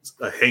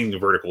hanging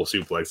vertical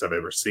suplex I've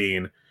ever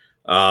seen.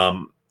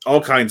 All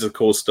kinds of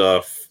cool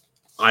stuff.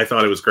 I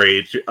thought it was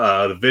great.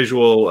 The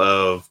visual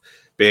of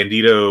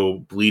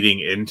Bandito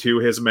bleeding into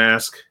his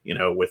mask,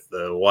 with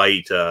the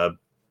white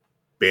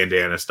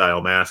bandana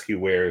style mask he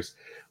wears,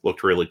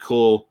 looked really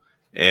cool.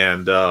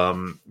 And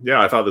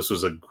I thought this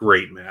was a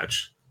great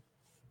match.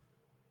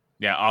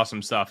 Yeah,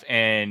 awesome stuff.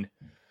 And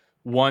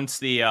once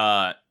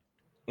the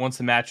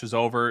match was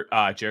over,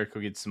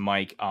 Jericho gets the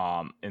mic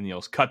and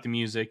yells, "Cut the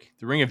music.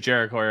 The Ring of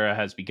Jericho era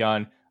has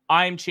begun.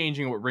 I'm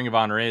changing what Ring of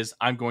Honor is.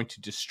 I'm going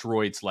to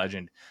destroy its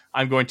legend.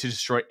 I'm going to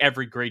destroy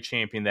every great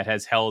champion that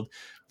has held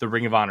the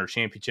Ring of Honor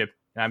championship.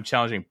 And I'm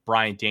challenging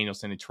Bryan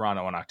Danielson in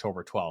Toronto on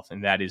October 12th.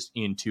 And that is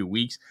in 2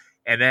 weeks."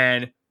 And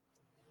then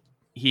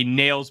he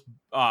nails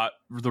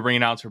the ring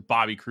announcer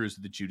Bobby Cruise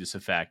with the Judas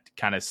Effect,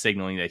 kind of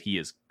signaling that he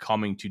is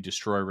coming to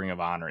destroy Ring of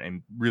Honor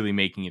and really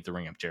making it the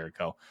Ring of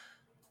Jericho.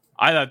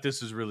 I thought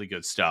this was really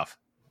good stuff.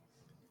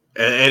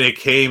 And it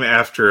came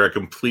after a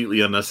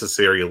completely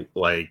unnecessary,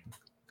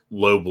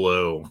 low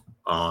blow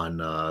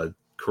on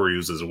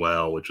Cruz as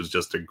well, which was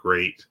just a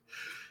great,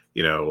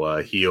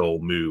 heel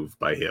move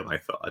by him, I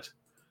thought.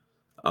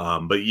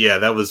 But yeah,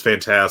 that was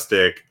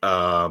fantastic.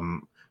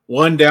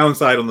 One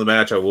downside on the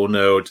match I will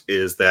note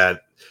is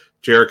that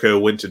Jericho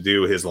went to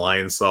do his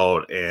lion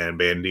salt, and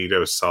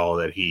Bandito saw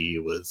that he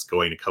was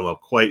going to come up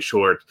quite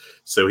short,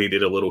 so he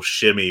did a little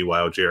shimmy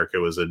while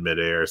Jericho was in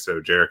midair, so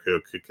Jericho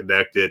could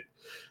connect it.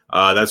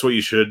 That's what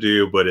you should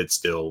do, but it's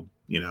still,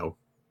 is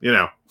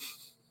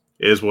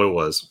what it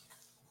was.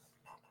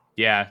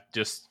 Yeah,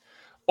 just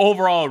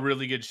overall a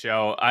really good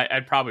show.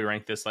 I'd probably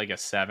rank this like a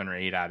 7 or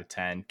 8 out of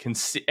 10,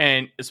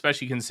 and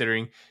especially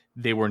considering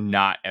they were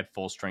not at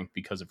full strength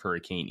because of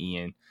Hurricane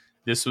Ian.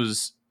 This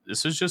was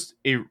just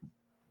a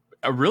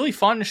really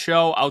fun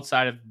show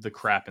outside of the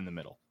crap in the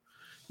middle.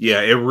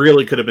 Yeah, it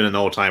really could have been an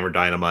all-timer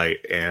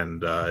Dynamite,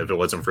 and if it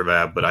wasn't for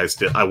that, but I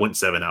went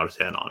 7 out of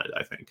 10 on it,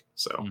 I think.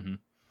 So,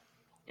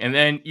 And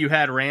then you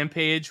had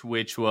Rampage,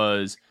 which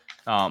was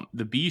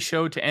the B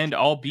show to end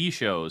all B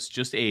shows.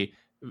 Just a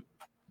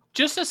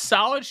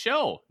solid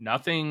show.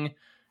 Nothing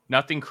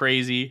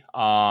crazy.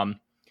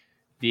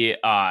 The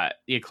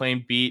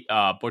Acclaimed beat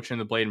Butcher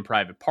and the Blade and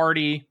Private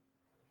Party.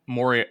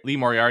 Lee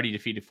Moriarty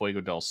defeated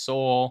Fuego del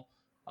Sol.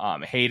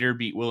 Hayter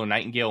beat Willow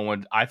Nightingale in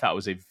what I thought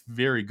was a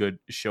very good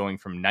showing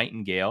from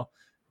Nightingale.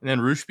 And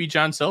then Roosh beat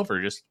John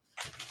Silver. Just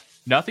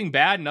nothing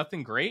bad,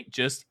 nothing great.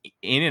 Just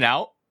in and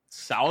out.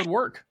 Solid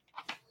work.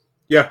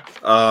 Yeah.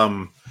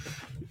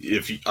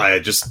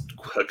 Just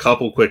a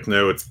couple quick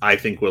notes. I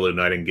think Willow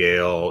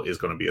Nightingale is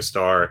going to be a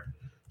star.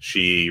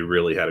 She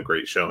really had a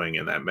great showing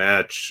in that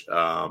match.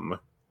 I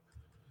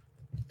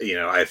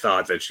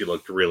thought that she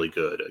looked really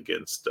good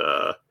against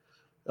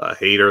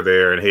Hayter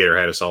there, and Hayter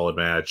had a solid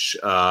match.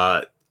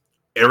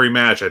 Every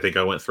match, I think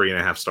I went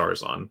 3.5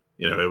 stars on.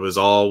 It was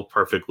all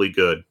perfectly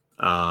good.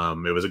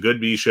 It was a good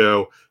B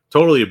show,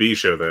 totally a B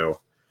show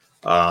though.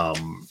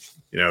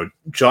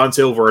 John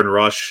Silver and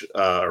Roosh,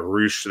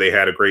 they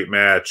had a great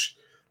match.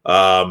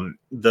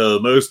 The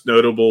most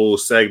notable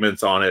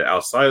segments on it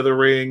outside of the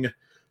ring,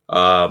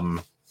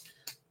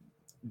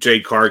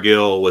 Jade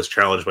Cargill was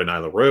challenged by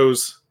Nyla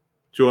Rose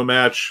to a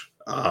match.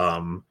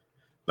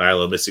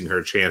 Nyla missing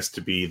her chance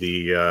to be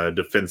the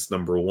defense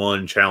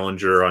 #1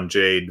 challenger on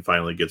Jade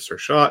finally gets her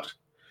shot,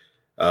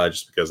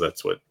 just because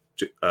that's what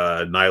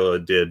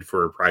Nyla did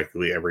for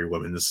practically every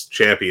women's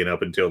champion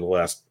up until the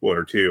last 1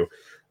 or 2.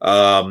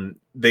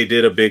 They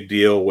did a big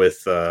deal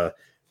with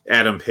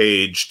Adam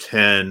Page,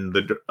 10,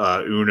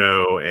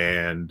 Uno,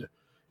 and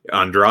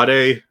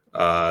Andrade,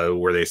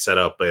 where they set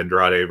up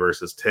Andrade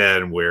versus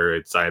 10, where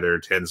it's either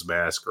 10's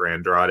mask or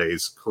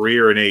Andrade's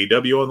career in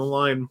AEW on the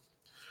line,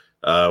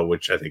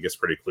 which I think is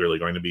pretty clearly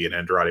going to be an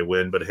Andrade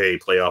win. But hey,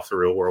 play off the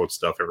real world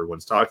stuff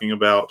everyone's talking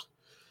about.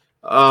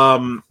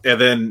 And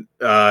then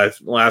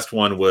last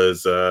one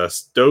was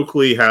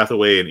Stokely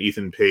Hathaway and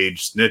Ethan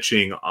Page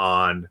snitching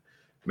on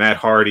Matt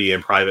Hardy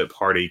and Private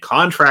Party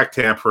contract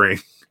tampering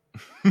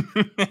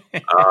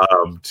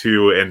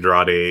to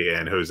Andrade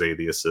and Jose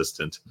the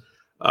assistant.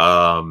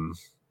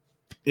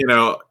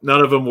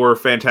 none of them were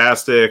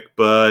fantastic,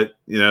 but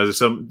there's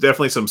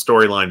definitely some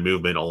storyline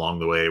movement along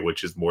the way,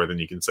 which is more than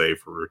you can say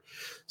for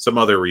some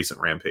other recent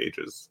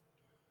Rampages.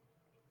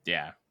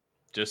 Yeah,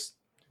 just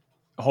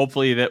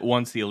hopefully that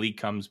once the Elite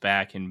comes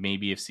back, and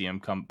maybe if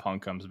CM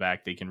Punk comes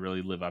back, they can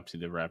really live up to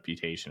the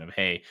reputation of,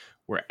 hey,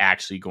 we're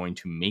actually going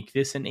to make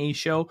this an A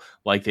show,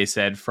 like they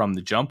said from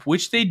the jump,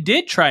 which they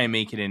did try and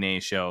make it an A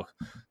show.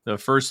 The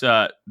first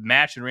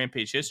match in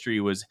Rampage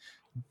history was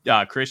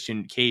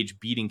Christian Cage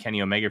beating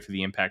Kenny Omega for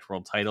the Impact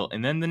World title.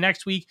 And then the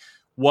next week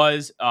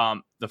was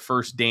the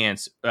first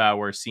dance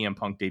where CM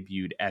Punk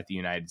debuted at the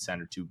United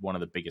Center to one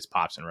of the biggest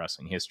pops in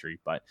wrestling history.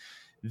 But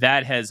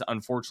that has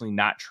unfortunately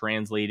not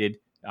translated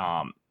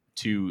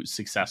to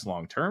success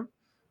long term.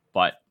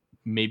 But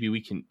maybe we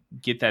can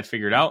get that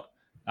figured out.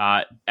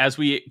 As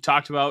we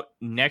talked about,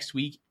 next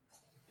week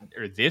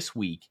or this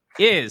week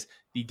is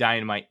the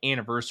Dynamite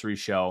anniversary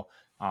show.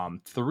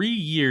 3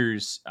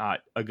 years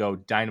ago,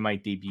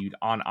 Dynamite debuted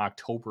on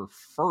October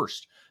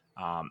 1st.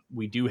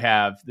 We do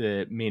have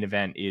the main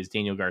event is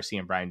Daniel Garcia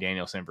and Bryan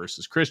Danielson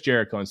versus Chris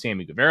Jericho and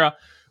Sammy Guevara,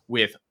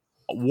 with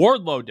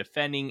Wardlow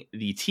defending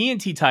the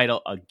TNT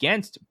title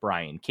against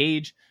Brian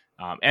Cage,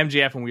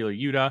 MJF and Wheeler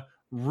Yuta,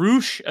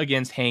 Roosh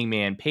against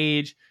Hangman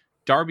Page,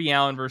 Darby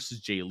Allin versus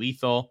Jay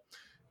Lethal,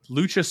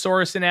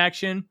 Luchasaurus in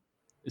action,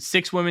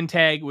 6-women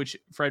tag, which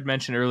Fred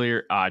mentioned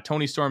earlier,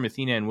 Toni Storm,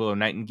 Athena, and Willow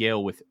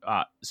Nightingale with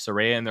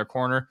Saraya in their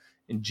corner,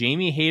 and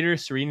Jamie Hayter,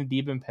 Serena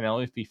Deeb, and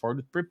Penelope Ford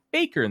with Britt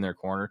Baker in their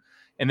corner.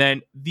 And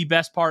then the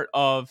best part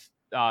of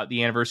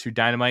the anniversary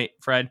Dynamite,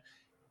 Fred,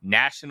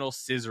 National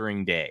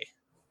Scissoring Day.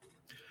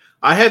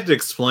 I had to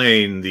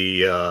explain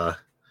the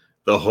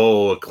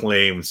whole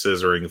Acclaimed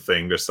scissoring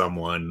thing to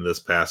someone this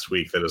past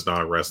week that is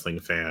not a wrestling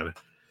fan,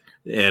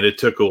 and it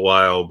took a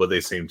while, but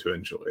they seem to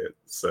enjoy it.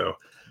 So,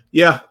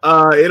 yeah,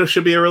 it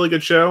should be a really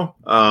good show.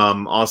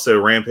 Also,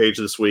 Rampage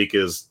this week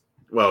is,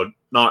 well,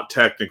 not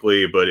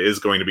technically, but is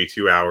going to be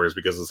 2 hours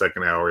because the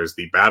second hour is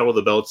the Battle of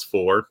the Belts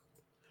 4.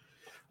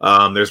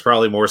 There's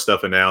probably more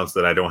stuff announced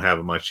that I don't have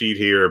on my sheet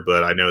here,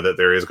 but I know that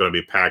there is going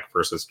to be Pac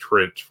versus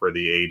Trent for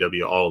the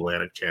AEW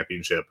All-Atlantic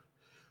Championship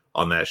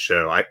on that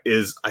show. I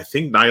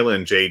think Nyla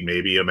and Jade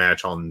may be a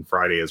match on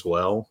Friday as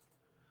well.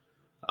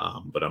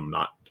 But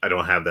I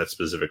don't have that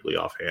specifically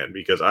offhand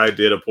because I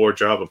did a poor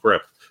job of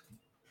prep.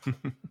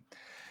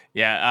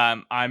 Yeah,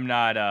 I'm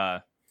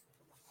not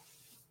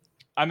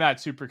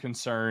super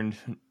concerned.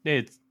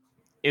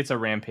 It's a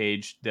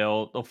Rampage.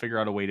 They'll figure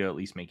out a way to at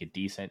least make it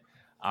decent.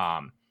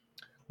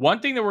 One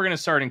thing that we're going to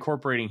start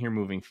incorporating here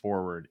moving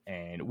forward,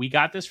 and we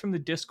got this from the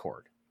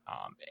Discord,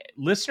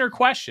 listener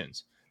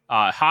questions.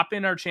 Hop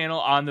in our channel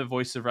on the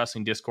Voices of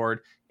Wrestling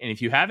Discord, and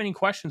if you have any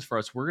questions for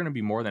us, we're going to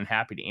be more than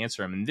happy to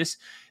answer them. And this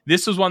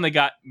was one that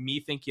got me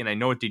thinking. I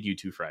know it did you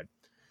too, Fred.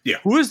 Yeah.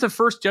 Who is the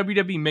first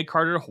WWE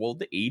mid-carder to hold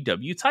the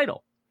AEW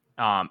title?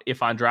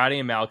 If Andrade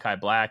and Malachi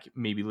Black,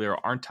 maybe Lyra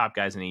aren't top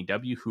guys in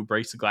AEW, who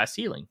breaks the glass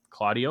ceiling?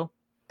 Claudio,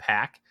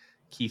 Pac,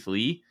 Keith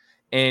Lee?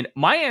 And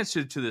my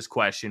answer to this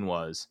question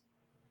was,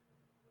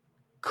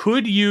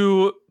 could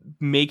you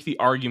make the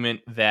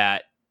argument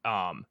that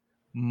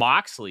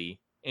Moxley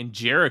and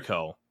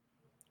Jericho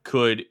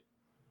could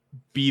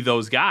be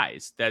those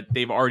guys, that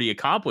they've already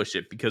accomplished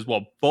it? Because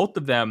while both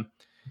of them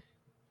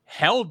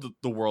held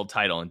the world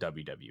title in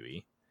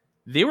WWE,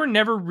 they were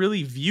never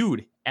really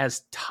viewed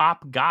as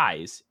top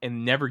guys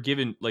and never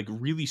given like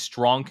really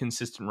strong,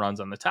 consistent runs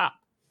on the top.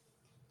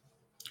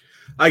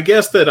 I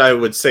guess that I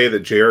would say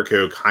that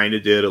Jericho kind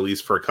of did, at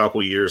least for a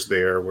couple years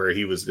there, where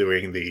he was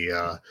doing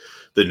the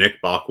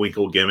Nick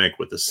Bockwinkel gimmick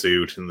with the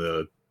suit and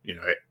the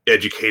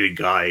educated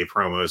guy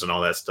promos and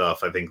all that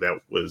stuff. I think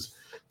that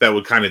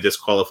would kind of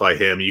disqualify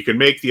him. You can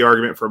make the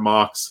argument for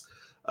Mox.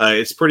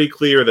 It's pretty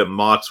clear that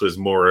Mox was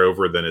more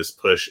over than his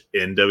push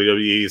in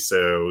WWE,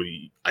 so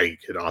I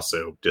could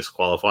also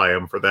disqualify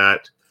him for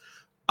that.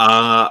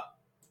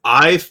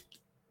 I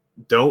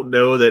don't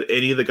know that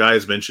any of the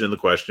guys mentioned in the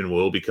question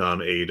will become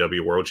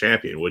AEW World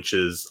Champion, which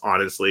is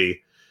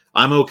honestly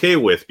I'm okay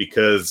with,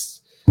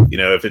 because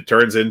if it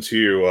turns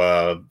into,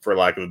 for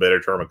lack of a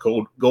better term, a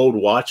gold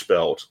watch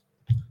belt,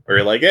 or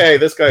you're like, hey,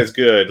 this guy's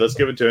good, let's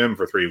give it to him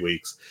for 3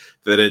 weeks,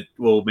 that it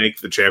will make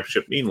the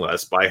championship mean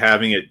less. By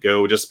having it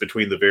go just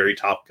between the very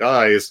top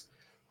guys,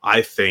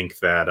 I think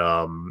that,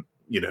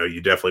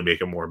 you definitely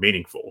make it more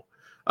meaningful.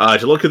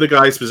 To look at the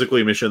guys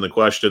specifically mentioned in the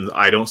question,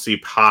 I don't see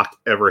Pac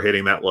ever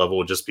hitting that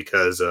level just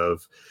because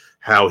of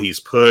how he's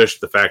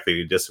pushed, the fact that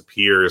he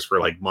disappears for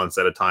like months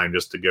at a time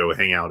just to go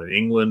hang out in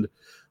England.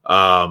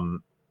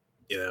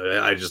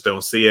 I just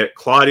don't see it.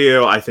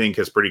 Claudio, I think,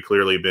 has pretty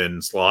clearly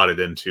been slotted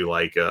into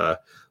like a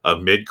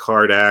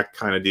mid-card act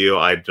kind of deal.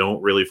 I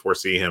don't really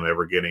foresee him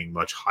ever getting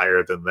much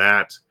higher than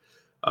that,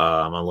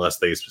 unless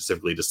they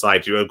specifically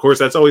decide to. Of course,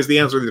 that's always the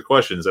answer to the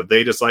questions. If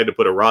they decide to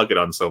put a rocket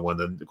on someone,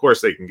 then of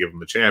course they can give them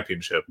the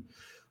championship.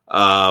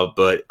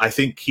 But I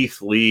think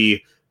Keith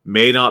Lee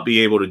may not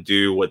be able to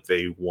do what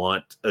they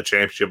want a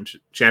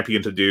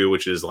champion to do,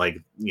 which is like,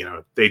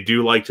 they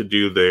do like to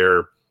do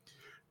their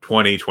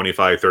 20,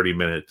 25, 30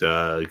 minute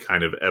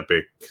kind of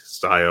epic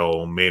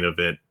style main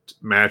event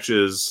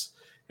matches,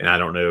 and I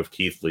don't know if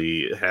Keith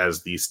Lee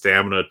has the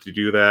stamina to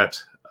do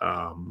that.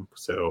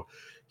 So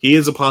he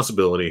is a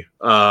possibility.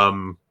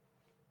 Andrade,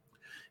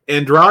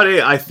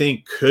 I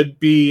think, could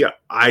be.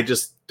 I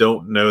just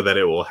don't know that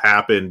it will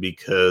happen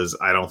because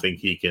I don't think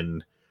he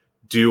can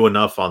do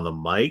enough on the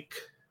mic.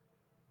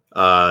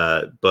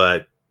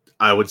 But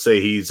I would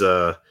say he's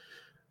a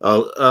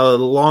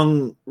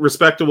long,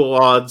 respectable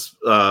odds,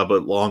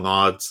 but long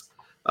odds.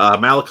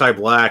 Malachi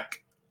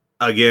Black,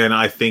 again,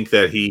 I think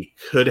that he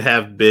could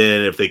have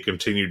been if they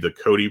continued the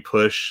Cody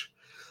push,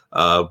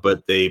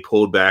 but they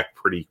pulled back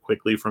pretty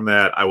quickly from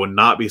that. I would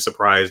not be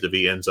surprised if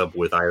he ends up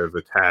with either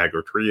the tag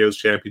or trios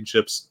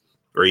championships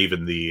or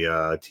even the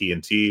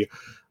TNT.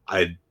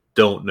 I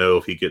don't know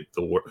if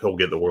he'll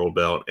get the world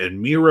belt.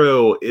 And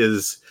Miro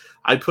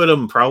I'd put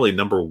him probably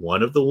number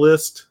one of the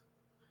list.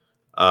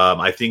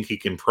 I think he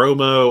can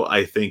promo.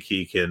 I think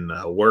he can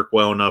work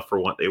well enough for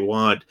what they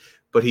want,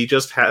 but he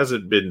just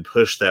hasn't been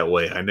pushed that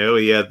way. I know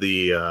he had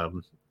the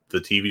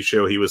TV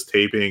show he was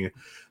taping,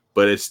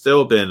 but it's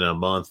still been a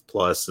month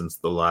plus since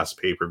the last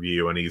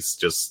pay-per-view, and he's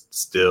just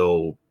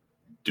still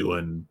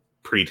doing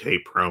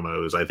pre-tape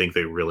promos. I think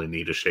they really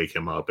need to shake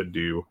him up and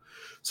do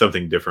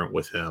something different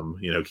with him.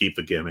 Keep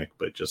the gimmick,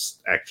 but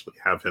just actually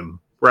have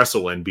him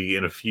wrestle and be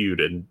in a feud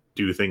and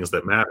do things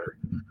that matter.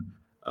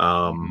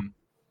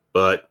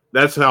 But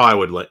that's how I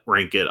would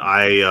rank it.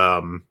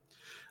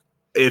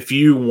 If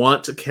you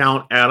want to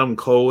count Adam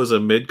Cole as a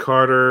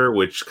mid-carder,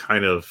 which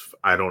kind of,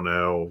 I don't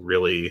know,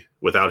 really,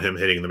 without him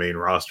hitting the main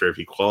roster, if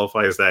he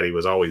qualifies that, he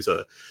was always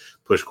a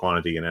push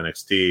quantity in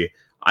NXT.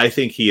 I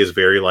think he is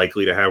very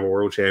likely to have a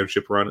world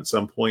championship run at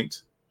some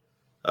point,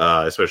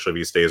 especially if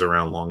he stays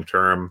around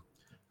long-term.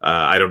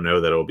 I don't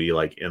know that it'll be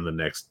like in the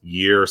next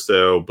year or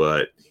so,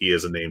 but he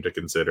is a name to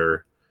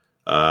consider.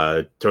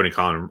 Tony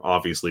Khan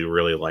obviously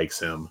really likes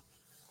him.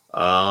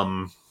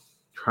 Trying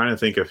to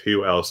think of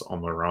who else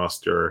on the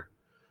roster.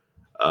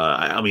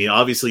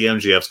 Obviously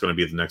MJF's going to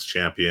be the next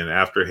champion.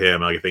 After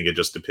him, I think it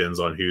just depends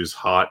on who's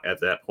hot at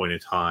that point in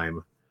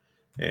time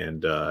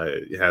and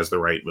has the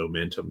right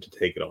momentum to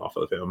take it off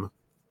of him.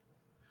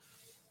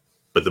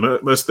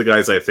 But most of the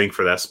guys I think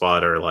for that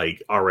spot are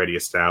like already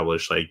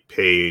established, like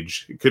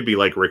Paige. It could be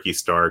like Ricky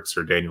Starks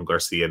or Daniel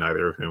Garcia,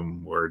 neither of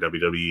whom were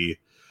WWE.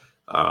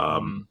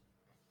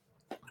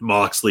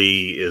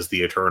 Moxley is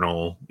the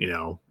eternally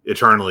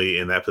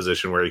in that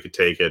position where he could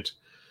take it.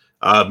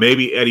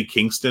 Maybe Eddie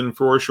Kingston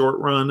for a short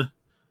run.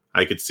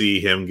 I could see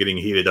him getting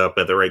heated up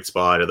at the right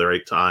spot at the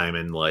right time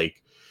and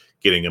like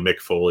getting a Mick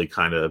Foley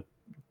kind of,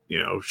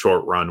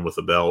 short run with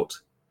a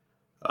belt.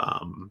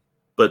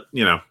 But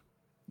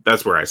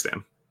that's where I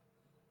stand.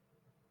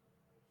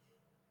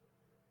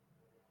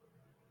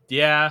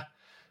 Yeah.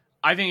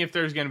 I think if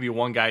there's going to be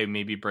one guy who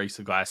maybe breaks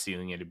the glass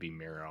ceiling, it'd be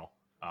Miro.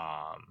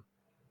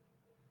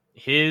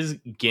 His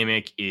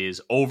gimmick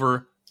is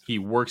over. He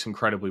works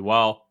incredibly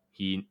well.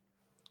 He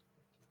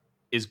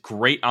is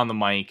great on the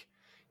mic.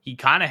 He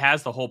kind of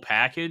has the whole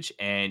package.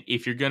 And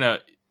if you're going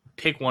to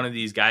pick one of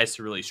these guys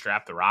to really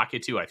strap the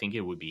rocket to, I think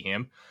it would be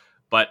him.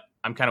 But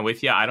I'm kind of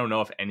with you. I don't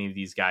know if any of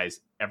these guys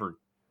ever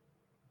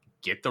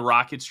get the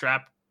rocket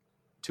strap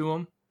to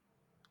them.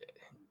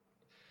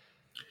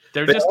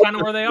 They're just kind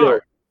of where they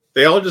are.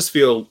 They all just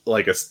feel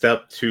like a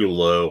step too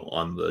low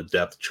on the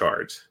depth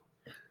chart.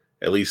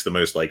 At least the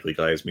most likely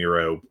guys,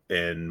 Miro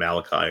and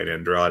Malachi and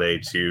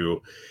Andrade,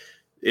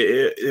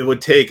 it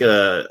would take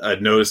a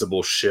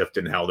noticeable shift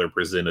in how they're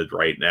presented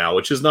right now,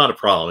 which is not a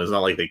problem. It's not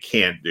like they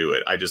can't do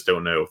it. I just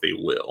don't know if they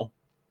will.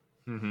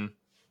 Mm-hmm.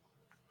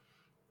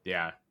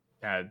 Yeah.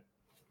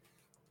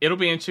 It'll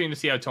be interesting to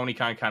see how Tony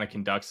Khan kind of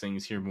conducts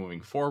things here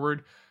moving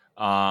forward.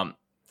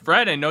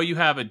 Fred, I know you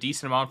have a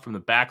decent amount from the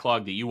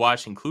backlog that you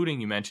watched, including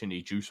you mentioned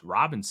a Juice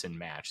Robinson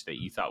match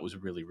that you thought was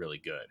really, really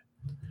good.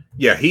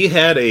 Yeah, he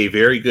had a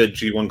very good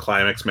G1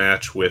 Climax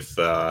match with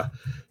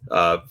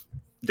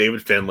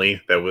David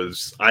Finlay that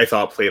was, I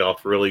thought, played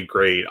off really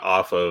great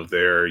off of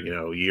their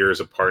years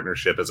of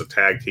partnership as a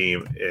tag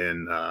team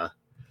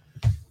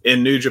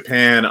in New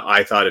Japan.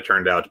 I thought it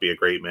turned out to be a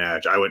great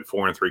match. I went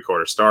 4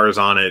 3/4 stars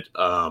on it.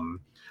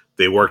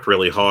 They worked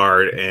really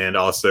hard, and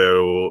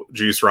also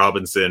Juice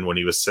Robinson, when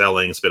he was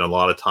selling, spent a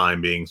lot of time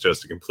being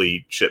just a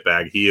complete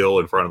shitbag heel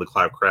in front of the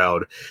clap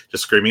crowd,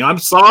 just screaming, "I'm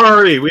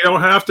sorry, we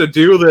don't have to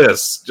do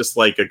this," just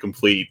like a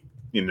complete,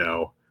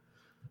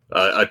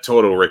 a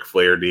total Ric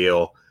Flair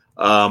deal.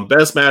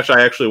 Best match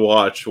I actually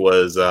watched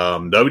was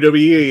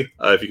WWE,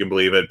 if you can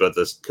believe it, but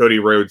this Cody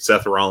Rhodes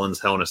Seth Rollins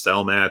Hell in a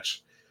Cell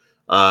match.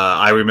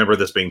 I remember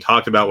this being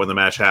talked about when the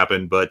match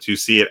happened, but to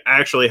see it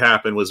actually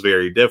happen was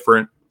very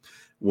different.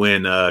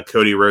 When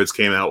Cody Rhodes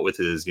came out with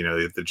his,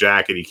 the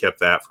jacket, he kept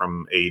that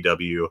from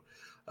AEW,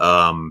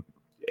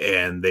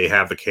 and they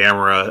have the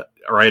camera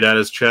right at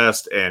his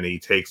chest, and he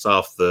takes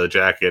off the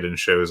jacket and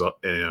shows,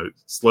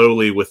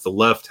 slowly with the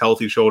left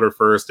healthy shoulder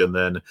first, and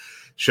then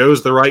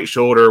shows the right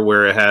shoulder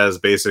where it has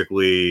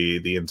basically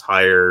the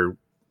entire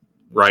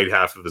right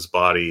half of his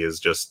body is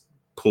just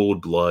pooled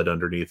blood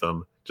underneath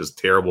him. Just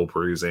terrible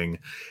bruising.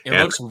 It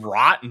looks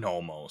rotten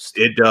almost.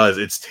 It does.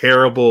 It's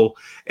terrible.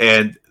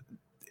 And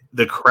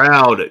the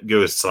crowd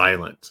goes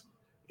silent.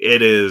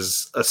 It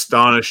is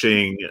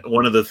astonishing.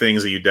 One of the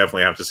things that you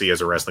definitely have to see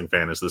as a wrestling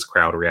fan is this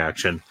crowd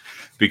reaction,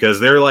 because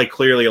they're like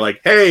clearly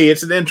like, "Hey,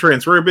 it's an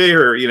entrance. We're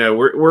bigger. You know,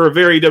 we're a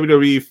very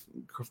WWE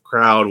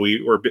crowd.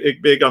 We're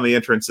big on the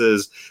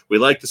entrances. We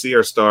like to see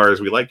our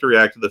stars. We like to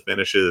react to the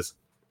finishes."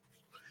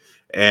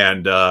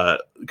 And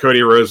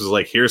Cody Rhodes was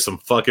like, "Here's some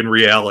fucking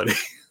reality."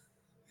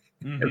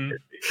 Mm-hmm.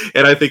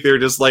 And I think they're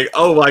just like,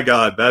 "Oh my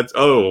god, that's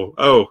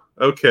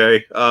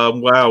okay.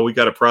 Wow, we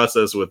got to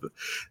process with it."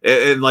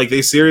 And like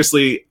they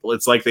seriously,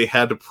 it's like they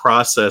had to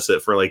process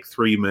it for like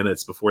 3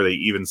 minutes before they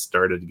even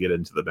started to get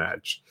into the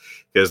match,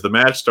 because the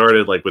match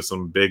started like with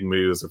some big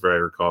moves, if I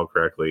recall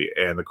correctly,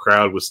 and the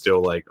crowd was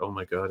still like, "Oh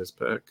my god, it's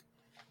Peck."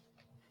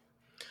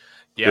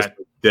 Yeah, just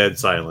dead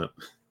silent.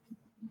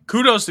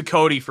 Kudos to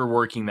Cody for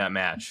working that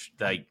match.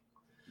 Like,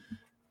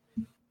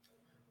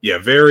 yeah,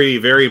 very,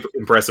 very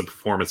impressive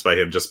performance by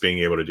him just being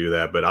able to do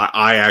that. But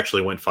I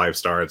actually went 5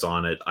 stars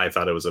on it. I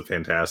thought it was a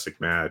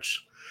fantastic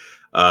match.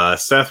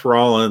 Seth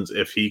Rollins,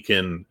 if he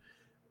can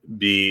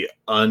be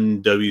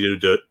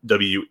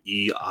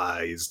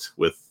un-WWE-ized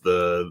with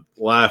the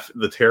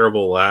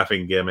terrible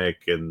laughing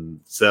gimmick and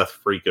Seth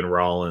freaking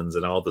Rollins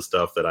and all the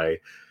stuff that I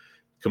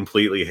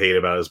completely hate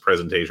about his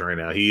presentation right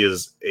now. He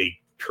is a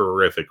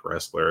terrific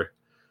wrestler.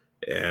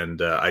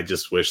 And I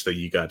just wish that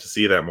you got to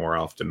see that more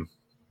often.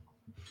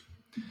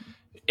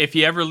 If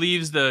he ever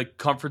leaves the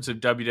comforts of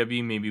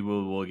WWE, maybe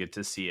we'll get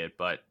to see it.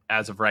 But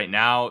as of right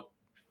now,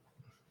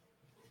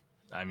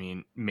 I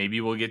mean, maybe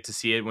we'll get to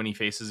see it when he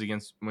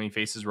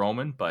faces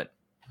Roman. But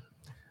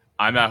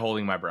I'm not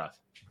holding my breath.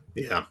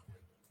 Yeah.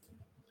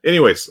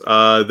 Anyways,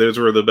 those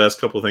were the best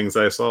couple things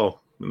I saw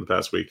in the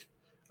past week.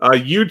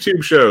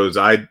 YouTube shows,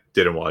 I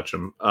didn't watch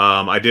them.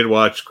 I did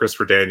watch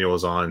Christopher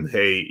Daniels on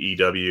Hey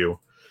EW.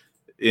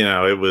 You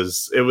know, it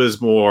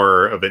was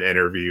more of an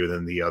interview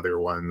than the other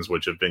ones,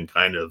 which have been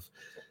kind of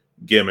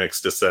gimmicks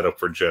to set up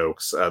for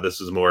jokes. This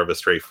is more of a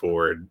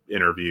straightforward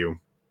interview,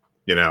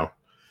 you know.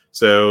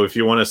 So if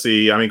you want to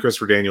see, I mean,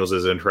 Christopher Daniels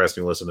is an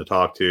interesting listen to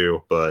talk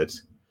to, but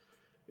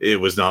it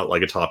was not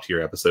like a top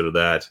tier episode of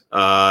that.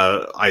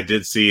 I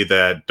did see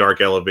that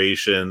Dark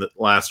Elevation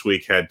last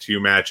week had 2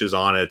 matches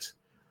on it.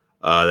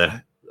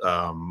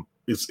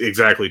 It's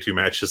exactly 2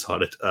 matches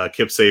on it.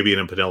 Kip Sabian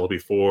and Penelope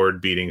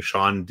Ford beating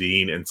Sean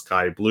Dean and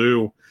Sky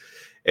Blue,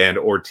 and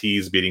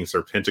Ortiz beating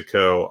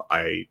Serpentico.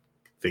 I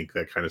think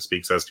that kind of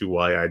speaks as to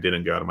why I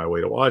didn't go out of my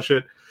way to watch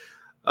it.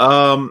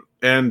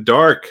 And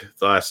Dark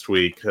last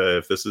week,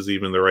 if this is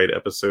even the right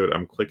episode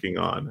I'm clicking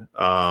on.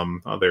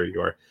 Oh, there you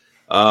are.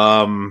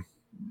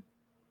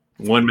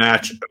 1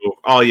 match.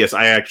 Oh, yes,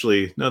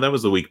 no, that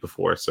was the week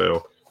before,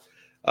 so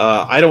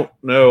I don't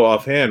know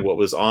offhand what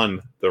was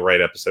on the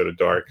right episode of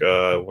Dark.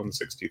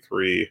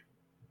 163.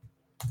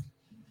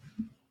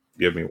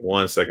 Give me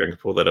 1 second. I can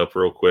pull that up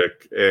real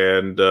quick.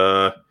 And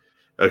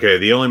okay,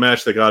 the only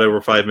match that got over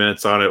 5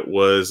 minutes on it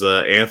was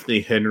Anthony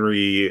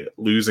Henry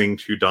losing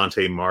to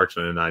Dante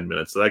Martin in 9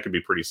 minutes. So that could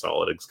be pretty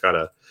solid. It's got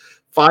a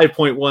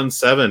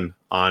 5.17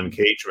 on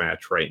Cage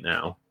Match right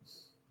now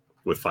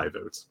with 5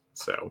 votes.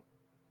 So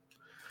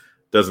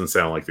doesn't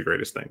sound like the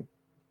greatest thing.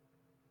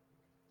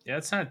 Yeah,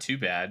 it's not too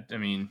bad. I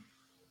mean,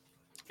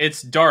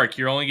 it's Dark.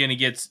 You're only going to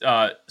get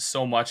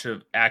so much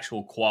of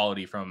actual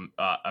quality from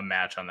a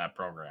match on that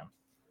program.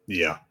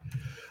 Yeah.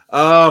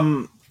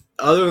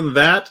 Other than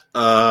that,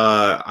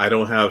 I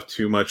don't have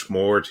too much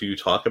more to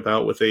talk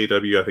about with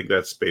AEW. I think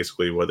that's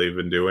basically what they've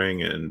been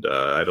doing, and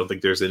I don't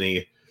think there's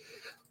any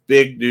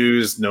big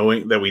news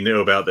that we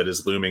know about that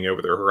is looming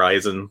over the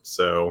horizon.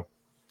 So,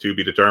 to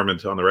be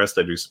determined on the rest,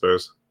 I do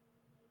suppose.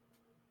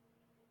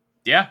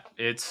 Yeah,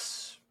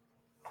 that's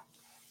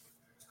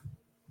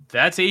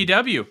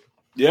AEW.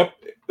 Yep,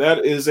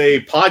 that is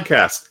a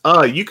podcast.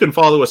 You can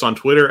follow us on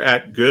Twitter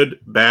at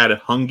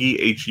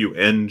GoodBadHungee,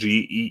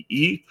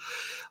 HUNGEE.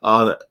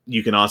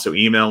 You can also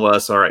email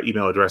us. Our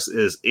email address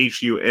is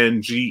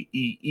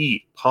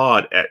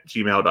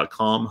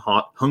hungeepod@gmail.com,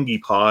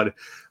 HungiePod.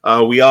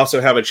 We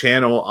also have a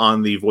channel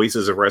on the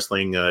Voices of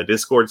Wrestling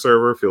Discord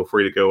server. Feel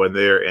free to go in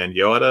there and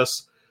yell at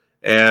us.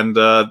 And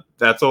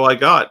that's all I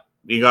got.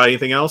 You got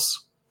anything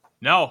else?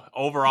 No,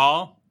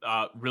 overall,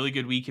 really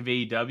good week of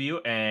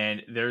AEW,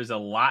 and there's a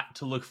lot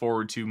to look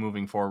forward to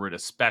moving forward,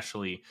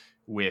 especially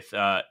with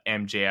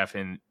MJF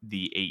and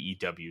the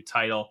AEW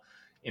title.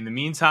 In the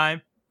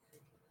meantime,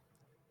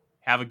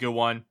 have a good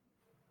one.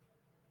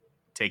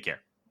 Take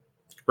care.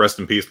 Rest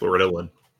in peace, Loretta Lynn.